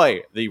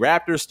the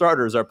Raptors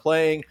starters are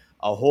playing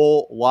a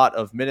whole lot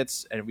of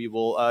minutes, and we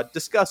will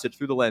discuss it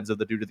through the lens of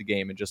the dude of the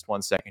game in just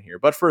 1 second here.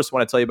 But first, I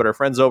want to tell you about our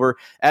friends over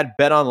at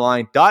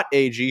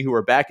betonline.ag, who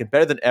are back and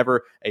better than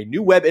ever. A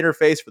new web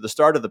interface for the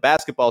start of the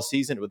basketball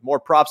season with more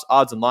props,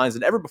 odds, and lines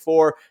than ever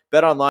before.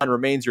 BetOnline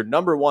remains your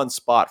number one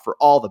spot for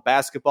all the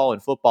basketball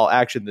and football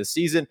action this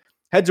season.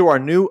 Head to our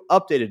new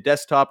updated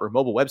desktop or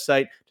mobile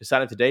website to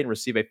sign up today and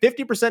receive a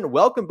 50%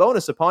 welcome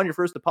bonus upon your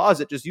first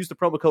deposit. Just use the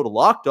promo code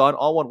LOCKEDON,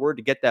 all one word,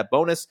 to get that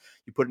bonus.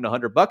 You put in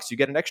 $100, you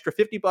get an extra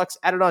 $50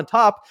 added on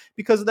top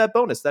because of that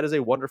bonus. That is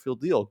a wonderful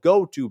deal.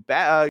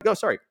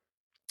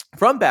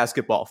 From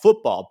basketball,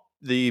 football,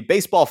 the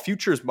baseball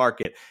futures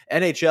market,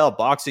 NHL,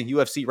 boxing,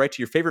 UFC, right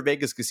to your favorite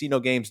Vegas casino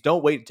games.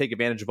 Don't wait to take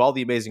advantage of all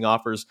the amazing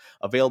offers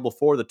available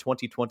for the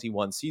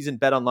 2021 season.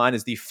 BetOnline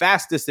is the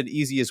fastest and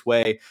easiest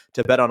way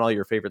to bet on all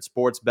your favorite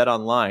sports.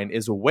 BetOnline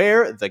is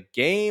where the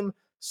game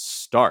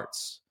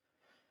starts.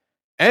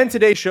 And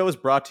today's show is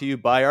brought to you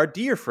by our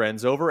dear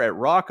friends over at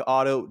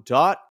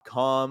rockauto.com.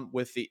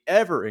 With the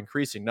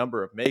ever-increasing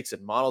number of makes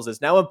and models,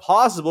 it's now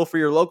impossible for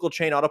your local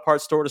chain auto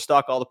parts store to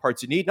stock all the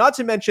parts you need, not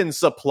to mention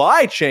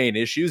supply chain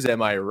issues,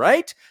 am I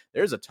right?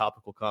 There's a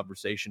topical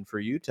conversation for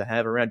you to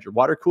have around your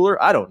water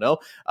cooler. I don't know.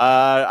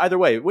 Either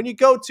way, when you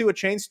go to a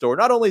chain store,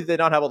 not only do they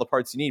not have all the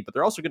parts you need, but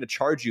they're also going to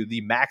charge you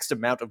the maxed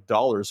amount of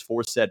dollars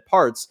for said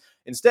parts.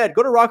 Instead,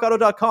 go to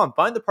rockauto.com,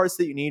 find the parts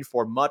that you need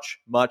for much,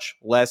 much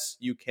less.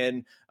 You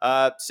can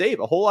save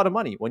a whole lot of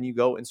money when you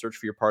go and search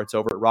for your parts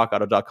over at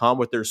rockauto.com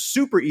with their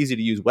super easy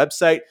to use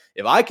website.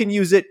 If I can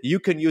use it, you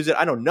can use it.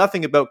 I know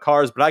nothing about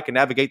cars, but I can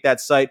navigate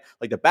that site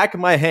like the back of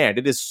my hand.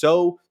 It is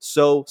so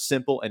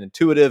simple and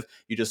intuitive.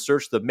 You just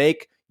search the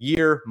make,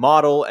 year,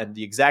 model, and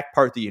the exact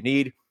part that you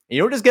need. And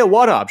you don't just get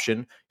one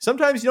option.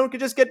 Sometimes you don't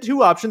just get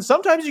two options.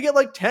 Sometimes you get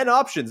like 10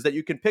 options that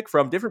you can pick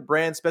from, different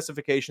brand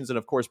specifications, and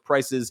of course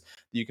prices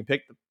that you can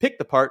pick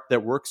the part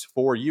that works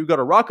for you. Go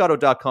to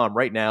rockauto.com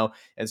right now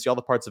and see all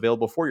the parts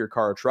available for your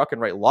car or truck,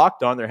 and write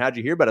Locked On there. How'd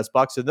you hear about us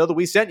box to know that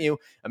we sent you.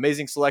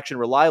 Amazing selection,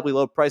 reliably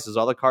low prices,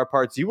 all the car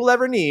parts you will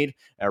ever need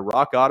at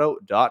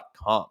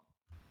rockauto.com.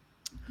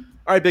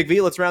 All right, Big V,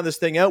 let's round this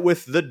thing out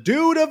with the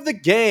dude of the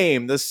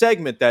game, the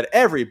segment that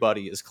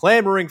everybody is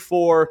clamoring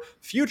for,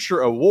 future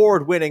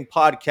award-winning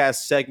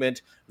podcast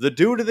segment, the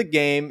dude of the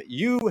game.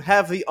 You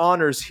have the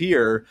honors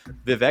here,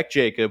 Vivek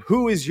Jacob.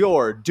 Who is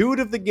your dude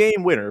of the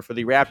game winner for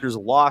the Raptors'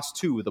 loss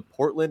to the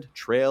Portland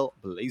Trail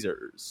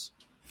Blazers?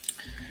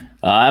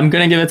 I'm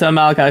going to give it to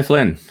Malachi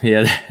Flynn. He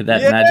had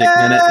that magic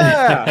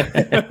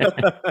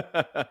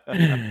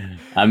minute.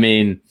 I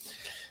mean,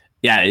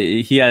 yeah,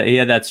 he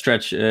had that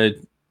stretch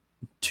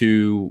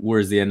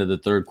towards the end of the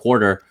third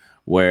quarter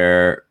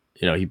where,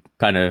 he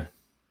kind of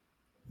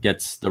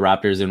gets the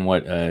Raptors in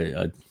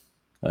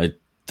a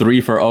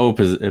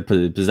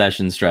 3-for-0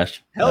 possession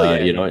stretch. Hell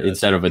yeah,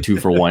 instead of a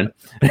 2-for-1.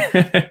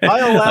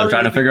 I'm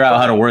trying to figure out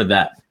how to word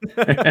that.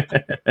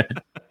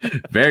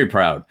 Very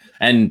proud.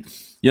 And,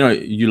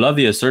 you love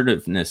the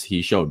assertiveness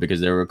he showed,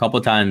 because there were a couple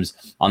of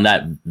times on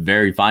that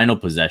very final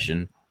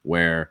possession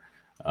where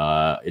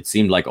it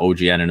seemed like OG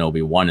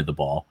Anunoby wanted the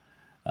ball.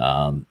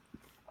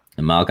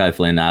 And Malachi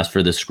Flynn asked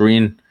for the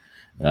screen,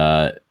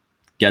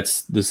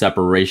 gets the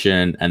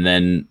separation, and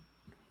then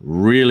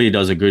really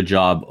does a good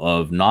job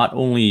of not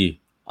only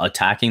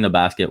attacking the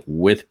basket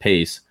with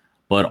pace,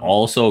 but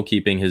also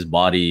keeping his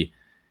body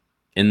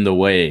in the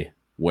way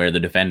where the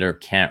defender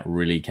can't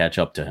really catch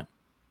up to him.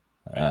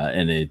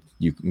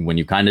 When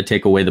you kind of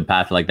take away the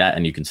path like that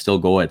and you can still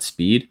go at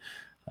speed,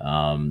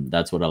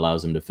 that's what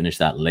allows him to finish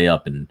that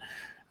layup. And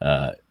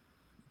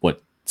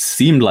what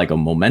seemed like a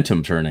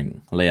momentum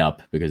turning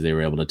layup, because they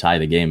were able to tie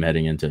the game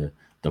heading into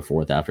the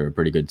fourth after a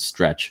pretty good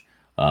stretch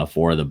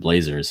for the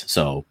Blazers.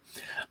 So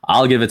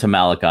I'll give it to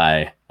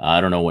Malachi.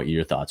 I don't know what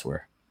your thoughts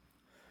were.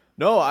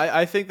 No,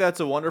 I think that's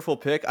a wonderful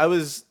pick. I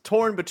was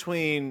torn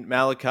between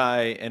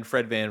Malachi and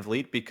Fred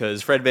VanVleet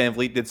because Fred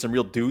VanVleet did some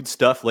real dude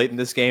stuff late in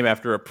this game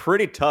after a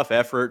pretty tough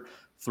effort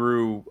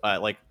through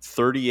like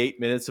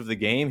 38 minutes of the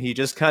game. He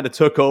just kind of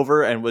took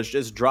over and was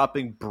just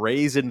dropping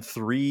brazen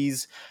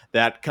threes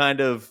that kind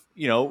of,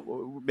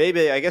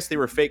 maybe I guess they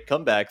were fake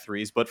comeback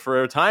threes, but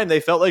for a time they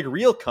felt like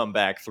real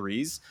comeback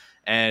threes.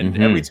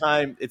 And every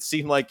time it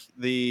seemed like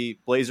the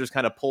Blazers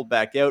kind of pulled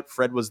back out,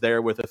 Fred was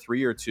there with a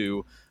three or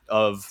two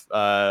of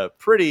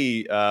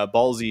pretty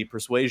ballsy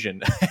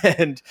persuasion.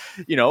 And,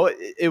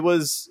 it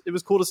was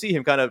cool to see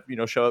him kind of,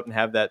 show up and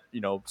have that,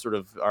 sort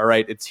of, all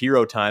right, it's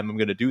hero time. I'm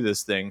going to do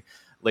this thing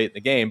late in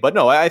the game. But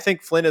no, I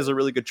think Flynn is a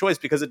really good choice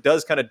because it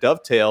does kind of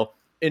dovetail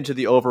into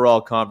the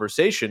overall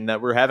conversation that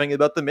we're having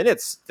about the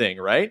minutes thing,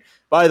 right?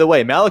 By the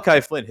way,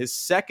 Malachi Flynn, his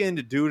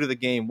second due to the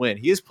game win.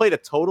 He has played a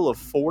total of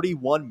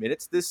 41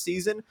 minutes this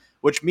season,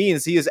 which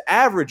means he is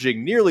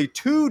averaging nearly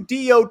 2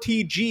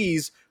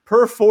 DOTGs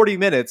per 40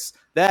 minutes.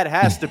 That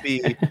has to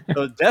be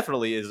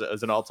definitely is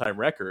an all-time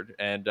record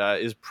and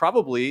is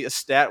probably a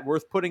stat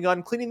worth putting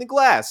on Cleaning the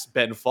Glass,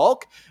 Ben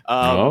Falk.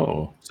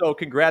 So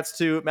congrats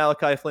to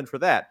Malachi Flynn for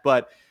that.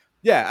 But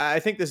yeah, I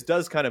think this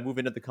does kind of move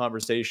into the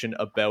conversation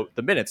about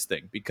the minutes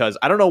thing because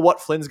I don't know what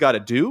Flynn's got to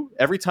do.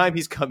 Every time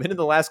he's come in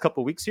the last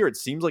couple of weeks here, it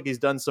seems like he's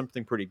done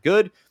something pretty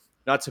good.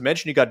 Not to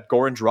mention you got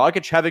Goran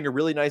Dragic having a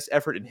really nice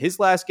effort in his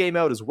last game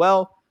out as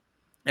well.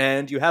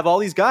 And you have all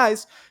these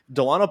guys.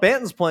 Delano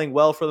Banton's playing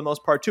well for the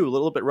most part, too. A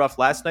little bit rough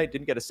last night.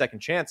 Didn't get a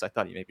second chance. I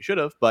thought he maybe should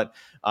have. But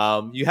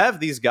you have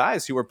these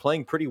guys who are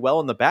playing pretty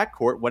well in the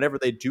backcourt whenever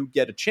they do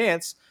get a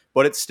chance.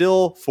 But it's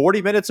still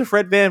 40 minutes of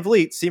Fred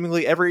VanVleet,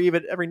 seemingly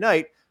every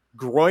night,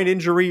 groin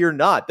injury or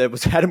not,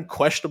 that had him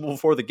questionable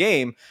before the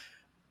game.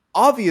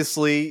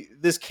 Obviously,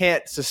 this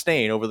can't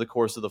sustain over the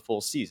course of the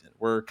full season.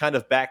 We're kind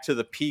of back to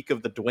the peak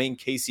of the Dwayne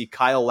Casey,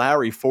 Kyle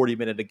Lowry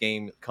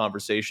 40-minute-a-game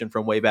conversation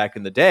from way back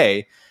in the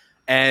day.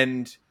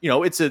 And,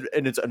 it's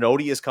an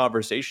odious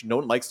conversation. No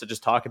one likes to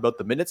just talk about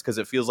the minutes because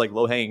it feels like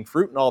low-hanging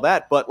fruit and all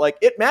that. But,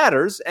 it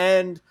matters.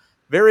 And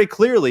very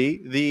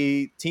clearly,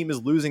 the team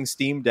is losing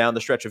steam down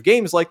the stretch of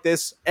games like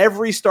this.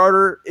 Every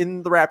starter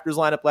in the Raptors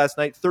lineup last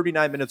night,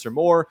 39 minutes or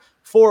more.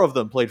 4 of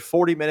them played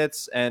 40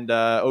 minutes, and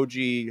OG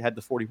had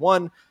the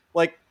 41.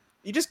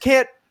 You just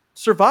can't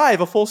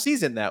survive a full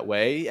season that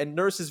way. And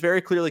Nurse is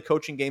very clearly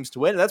coaching games to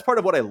win. And that's part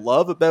of what I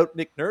love about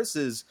Nick Nurse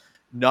is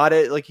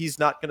he's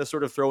not going to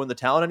sort of throw in the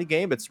towel in any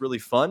game. It's really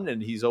fun,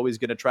 and he's always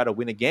going to try to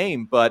win a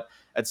game. But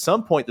at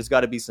some point, there's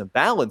got to be some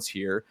balance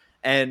here.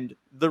 And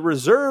the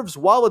reserves,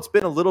 while it's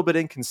been a little bit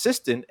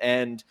inconsistent,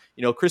 and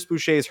Chris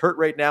Boucher is hurt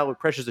right now, with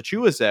Precious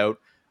Achiuwa's out,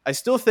 I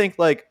still think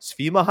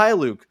Svi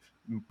Mykhailiuk,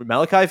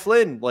 Malachi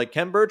Flynn,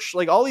 Kem Birch,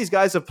 all these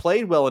guys have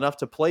played well enough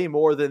to play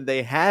more than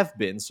they have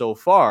been so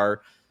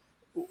far.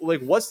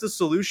 What's the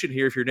solution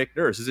here if you're Nick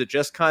Nurse? Is it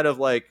just kind of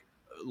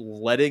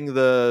letting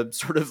the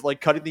sort of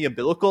cutting the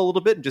umbilical a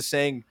little bit and just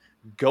saying,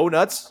 go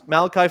nuts,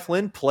 Malachi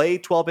Flynn, play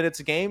 12 minutes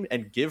a game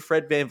and give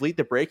Fred VanVleet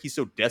the break he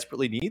so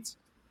desperately needs?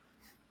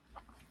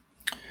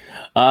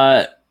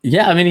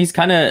 Yeah, I mean, he's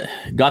kind of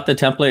got the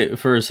template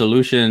for a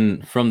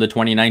solution from the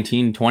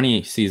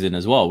 2019-20 season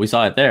as well. We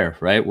saw it there,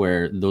 right?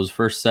 Where those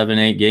first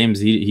 7-8 games,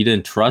 he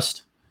didn't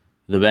trust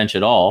the bench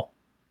at all.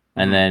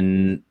 And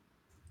then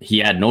he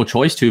had no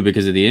choice to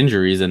because of the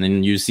injuries. And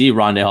then you see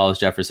Rondé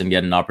Hollis-Jefferson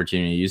get an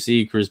opportunity. You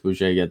see Chris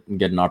Boucher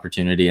get an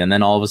opportunity. And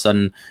then all of a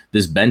sudden,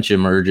 this bench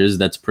emerges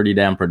that's pretty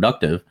damn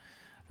productive.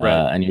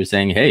 Right. And you're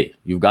saying, hey,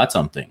 you've got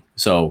something.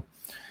 So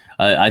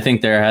I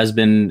think there has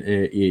been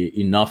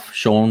enough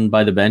shown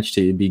by the bench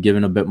to be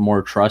given a bit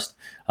more trust.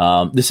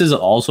 This is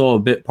also a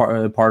bit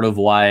part of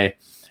why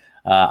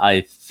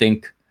I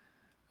think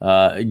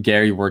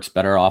Gary works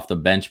better off the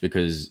bench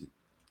because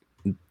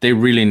they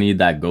really need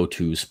that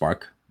go-to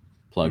spark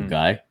plug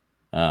guy.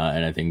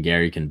 And I think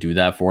Gary can do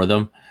that for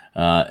them.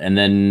 And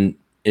then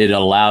it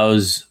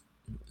allows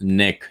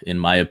Nick, in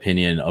my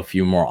opinion, a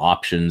few more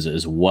options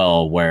as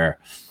well where,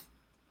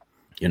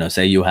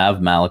 say you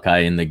have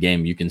Malachi in the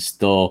game, you can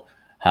still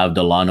have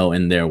Delano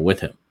in there with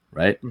him,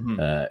 right?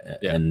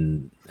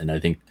 And I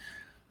think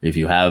if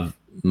you have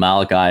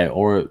Malachi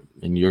or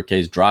in your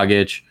case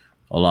Dragic,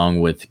 along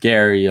with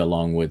Gary,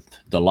 along with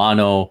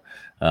Delano,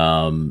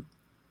 I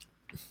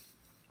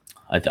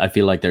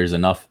feel like there's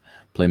enough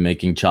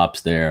playmaking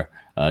chops there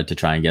to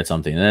try and get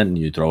something. And then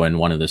you throw in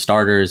one of the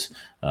starters,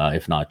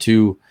 if not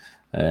two,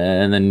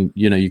 and then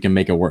you can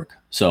make it work.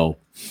 So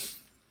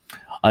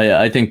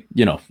I think,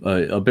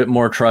 a bit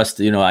more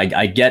trust.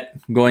 I get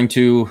going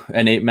to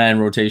an 8-man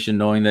rotation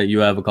knowing that you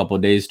have a couple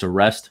of days to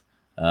rest.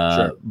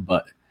 Sure.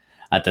 But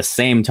at the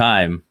same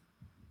time,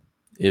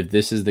 if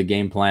this is the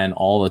game plan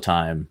all the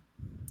time,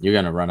 you're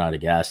going to run out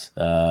of gas,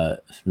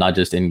 not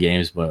just in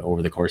games, but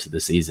over the course of the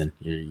season.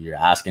 You're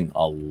asking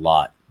a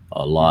lot.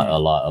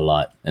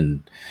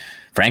 And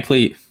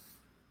frankly,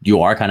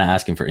 you are kind of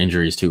asking for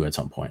injuries too at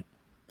some point.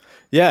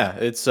 Yeah,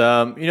 it's,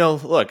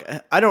 look,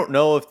 I don't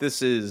know if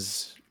this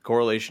is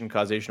correlation,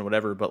 causation,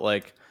 whatever, but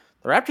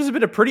the Raptors have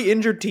been a pretty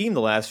injured team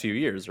the last few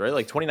years, right?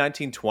 Like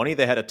 2019-20,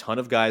 they had a ton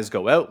of guys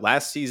go out.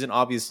 Last season,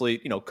 obviously,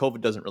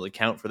 COVID doesn't really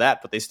count for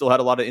that, but they still had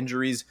a lot of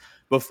injuries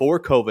before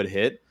COVID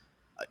hit.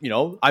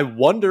 I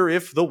wonder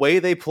if the way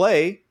they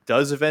play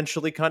does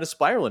eventually kind of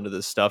spiral into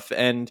this stuff.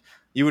 And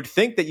you would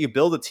think that you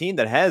build a team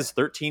that has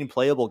 13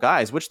 playable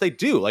guys, which they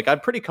do. Like, I'm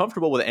pretty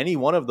comfortable with any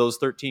one of those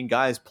 13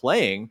 guys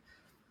playing.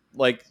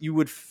 Like, you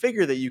would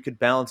figure that you could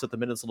balance out the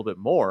minutes a little bit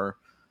more.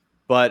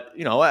 But,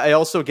 I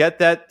also get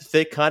that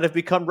they kind of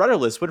become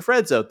rudderless when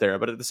Fred's out there.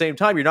 But at the same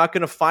time, you're not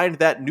going to find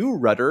that new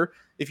rudder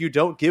if you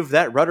don't give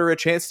that rudder a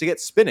chance to get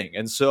spinning.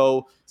 And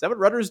so, is that what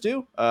rudders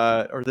do? Or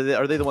are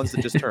they the ones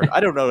that just turn? I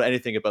don't know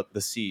anything about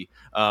the sea,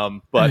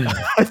 but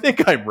I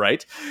think I'm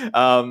right.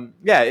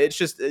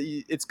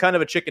 It's kind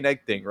of a chicken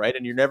egg thing, right?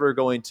 And you're never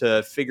going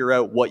to figure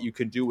out what you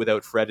can do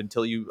without Fred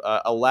until you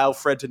allow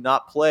Fred to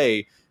not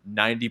play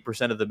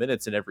 90% of the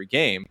minutes in every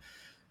game.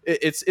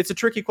 It's a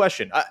tricky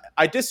question.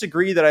 I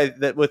disagree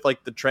that with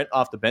like the Trent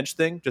off the bench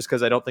thing, just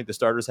because I don't think the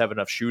starters have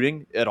enough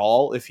shooting at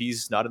all if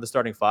he's not in the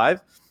starting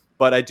five.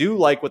 But I do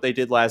like what they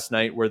did last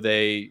night, where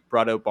they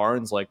brought out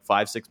Barnes like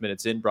 5-6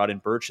 minutes in, brought in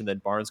Birch, and then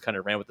Barnes kind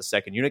of ran with the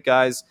second unit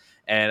guys.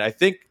 And I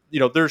think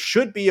there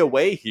should be a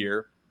way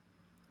here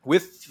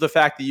with the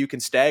fact that you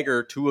can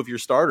stagger two of your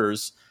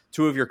starters,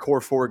 two of your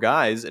core four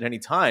guys at any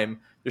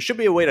time. There should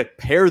be a way to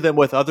pair them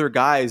with other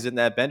guys in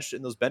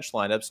those bench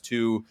lineups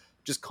to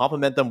just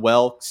complement them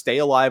well, stay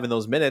alive in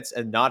those minutes,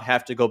 and not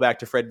have to go back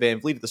to Fred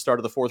VanVleet at the start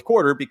of the fourth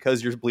quarter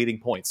because you're bleeding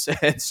points.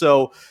 And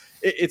so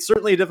it's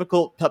certainly a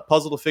difficult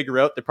puzzle to figure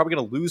out. They're probably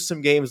going to lose some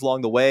games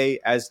along the way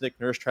as Nick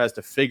Nurse tries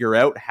to figure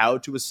out how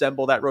to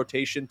assemble that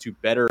rotation to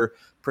better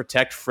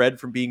protect Fred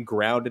from being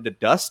ground into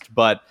dust.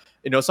 But,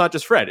 it's not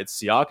just Fred. It's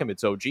Siakam,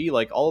 it's OG.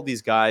 Like, all of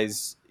these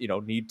guys,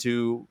 need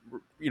to,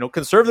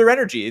 conserve their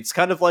energy. It's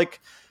kind of like,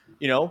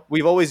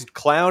 we've always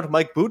clowned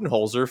Mike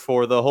Budenholzer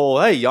for the whole,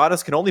 hey,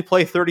 Giannis can only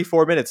play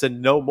 34 minutes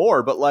and no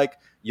more. But, like,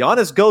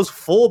 Giannis goes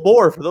full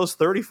bore for those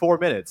 34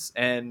 minutes.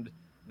 And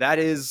that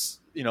is,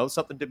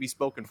 something to be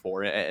spoken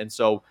for. And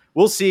so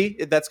we'll see.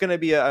 That's going to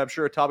be, I'm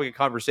sure, a topic of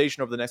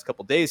conversation over the next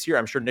couple of days here.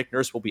 I'm sure Nick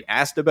Nurse will be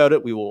asked about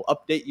it. We will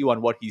update you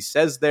on what he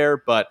says there.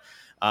 But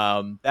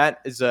that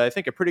is, I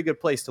think, a pretty good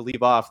place to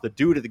leave off the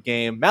dude of the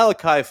game,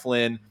 Malachi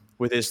Flynn,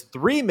 with his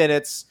 3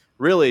 minutes.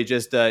 Really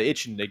just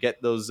itching to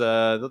get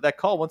that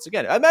call once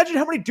again. Imagine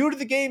how many dude of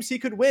the games he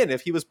could win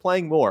if he was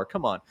playing more.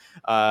 Come on.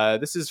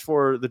 This is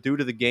for the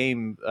dude of the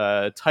game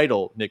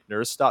title, Nick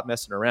Nurse. Stop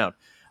messing around.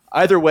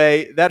 Either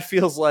way, that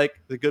feels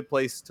like the good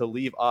place to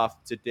leave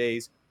off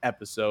today's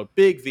episode.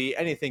 Big V,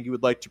 anything you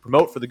would like to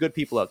promote for the good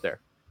people out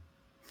there?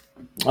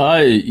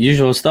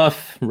 Usual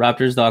stuff.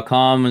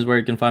 Raptors.com is where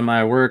you can find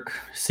my work.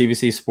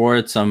 CBC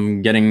Sports.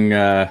 I'm getting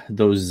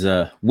those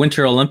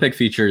Winter Olympic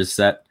features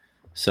set.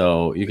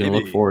 So you can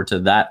look forward to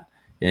that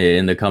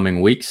in the coming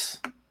weeks.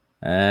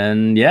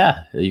 And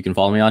yeah, you can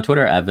follow me on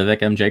Twitter at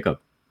Vivek M. Jacob.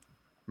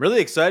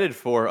 Really excited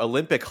for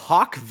Olympic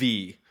Hawk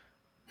V.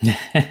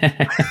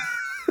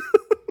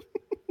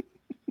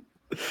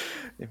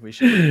 If we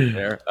should leave it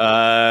there.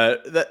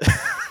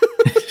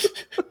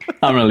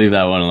 I'm going to leave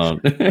that one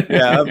alone.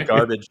 Yeah, I'm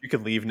garbage. You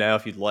can leave now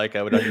if you'd like.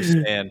 I would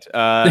understand.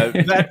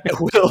 That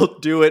will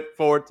do it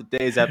for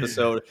today's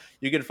episode.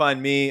 You can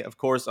find me, of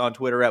course, on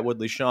Twitter at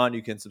Woodley Sean.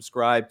 You can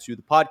subscribe to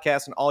the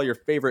podcast and all your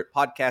favorite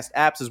podcast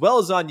apps, as well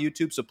as on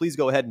YouTube. So please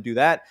go ahead and do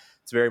that.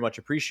 It's very much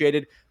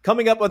appreciated.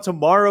 Coming up on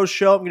tomorrow's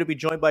show, I'm going to be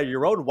joined by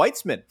Yaron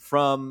Weitzman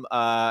from,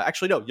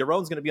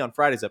 Yaron's going to be on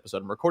Friday's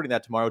episode. I'm recording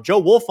that tomorrow.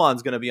 Joe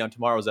Wolfon's going to be on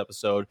tomorrow's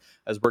episode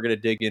as we're going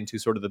to dig into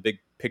sort of the big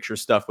picture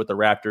stuff with the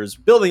Raptors,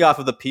 building off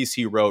of the piece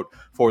he wrote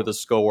for The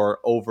Score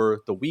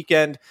over the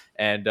weekend.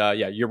 And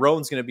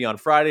Yaron's going to be on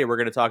Friday. We're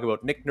going to talk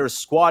about Nick Nurse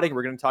squatting.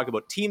 We're going to talk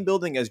about team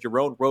building, as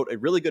Yaron wrote a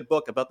really good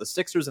book about the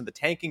Sixers and the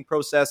tanking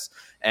process.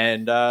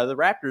 And the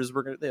Raptors,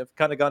 they've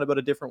kind of gone about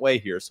a different way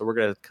here. So we're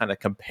going to kind of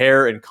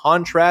compare and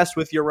contrast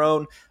with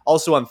Yaron.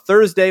 Also on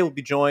Thursday, we'll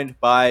be joined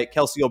by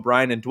Kelsey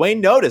O'Brien and Dwayne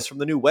Notice from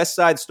the new West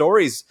Side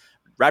Stories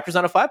Raptors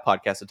 905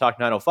 podcast to talk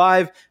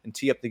 905 and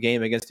tee up the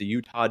game against the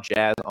Utah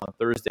Jazz on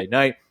Thursday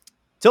night.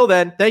 Till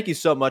then, thank you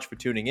so much for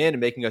tuning in and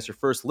making us your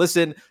first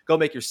listen. Go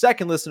make your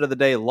second listen of the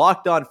day.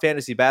 Locked On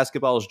Fantasy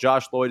Basketball, as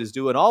Josh Lloyd is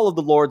doing all of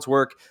the Lord's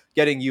work,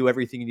 getting you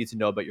everything you need to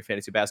know about your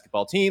fantasy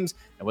basketball teams.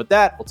 And with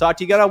that, we'll talk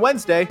to you again on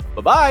Wednesday.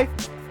 Bye-bye.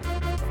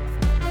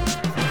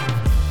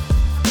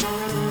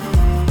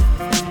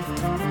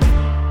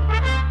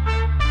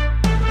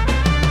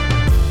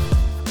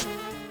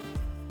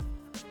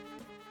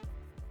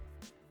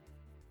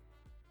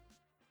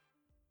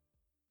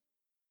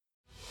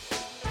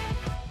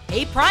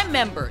 Hey, Prime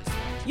members,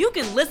 you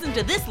can listen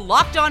to this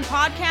Locked On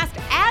podcast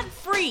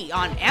ad-free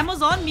on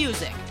Amazon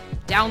Music.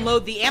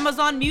 Download the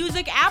Amazon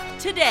Music app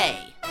today.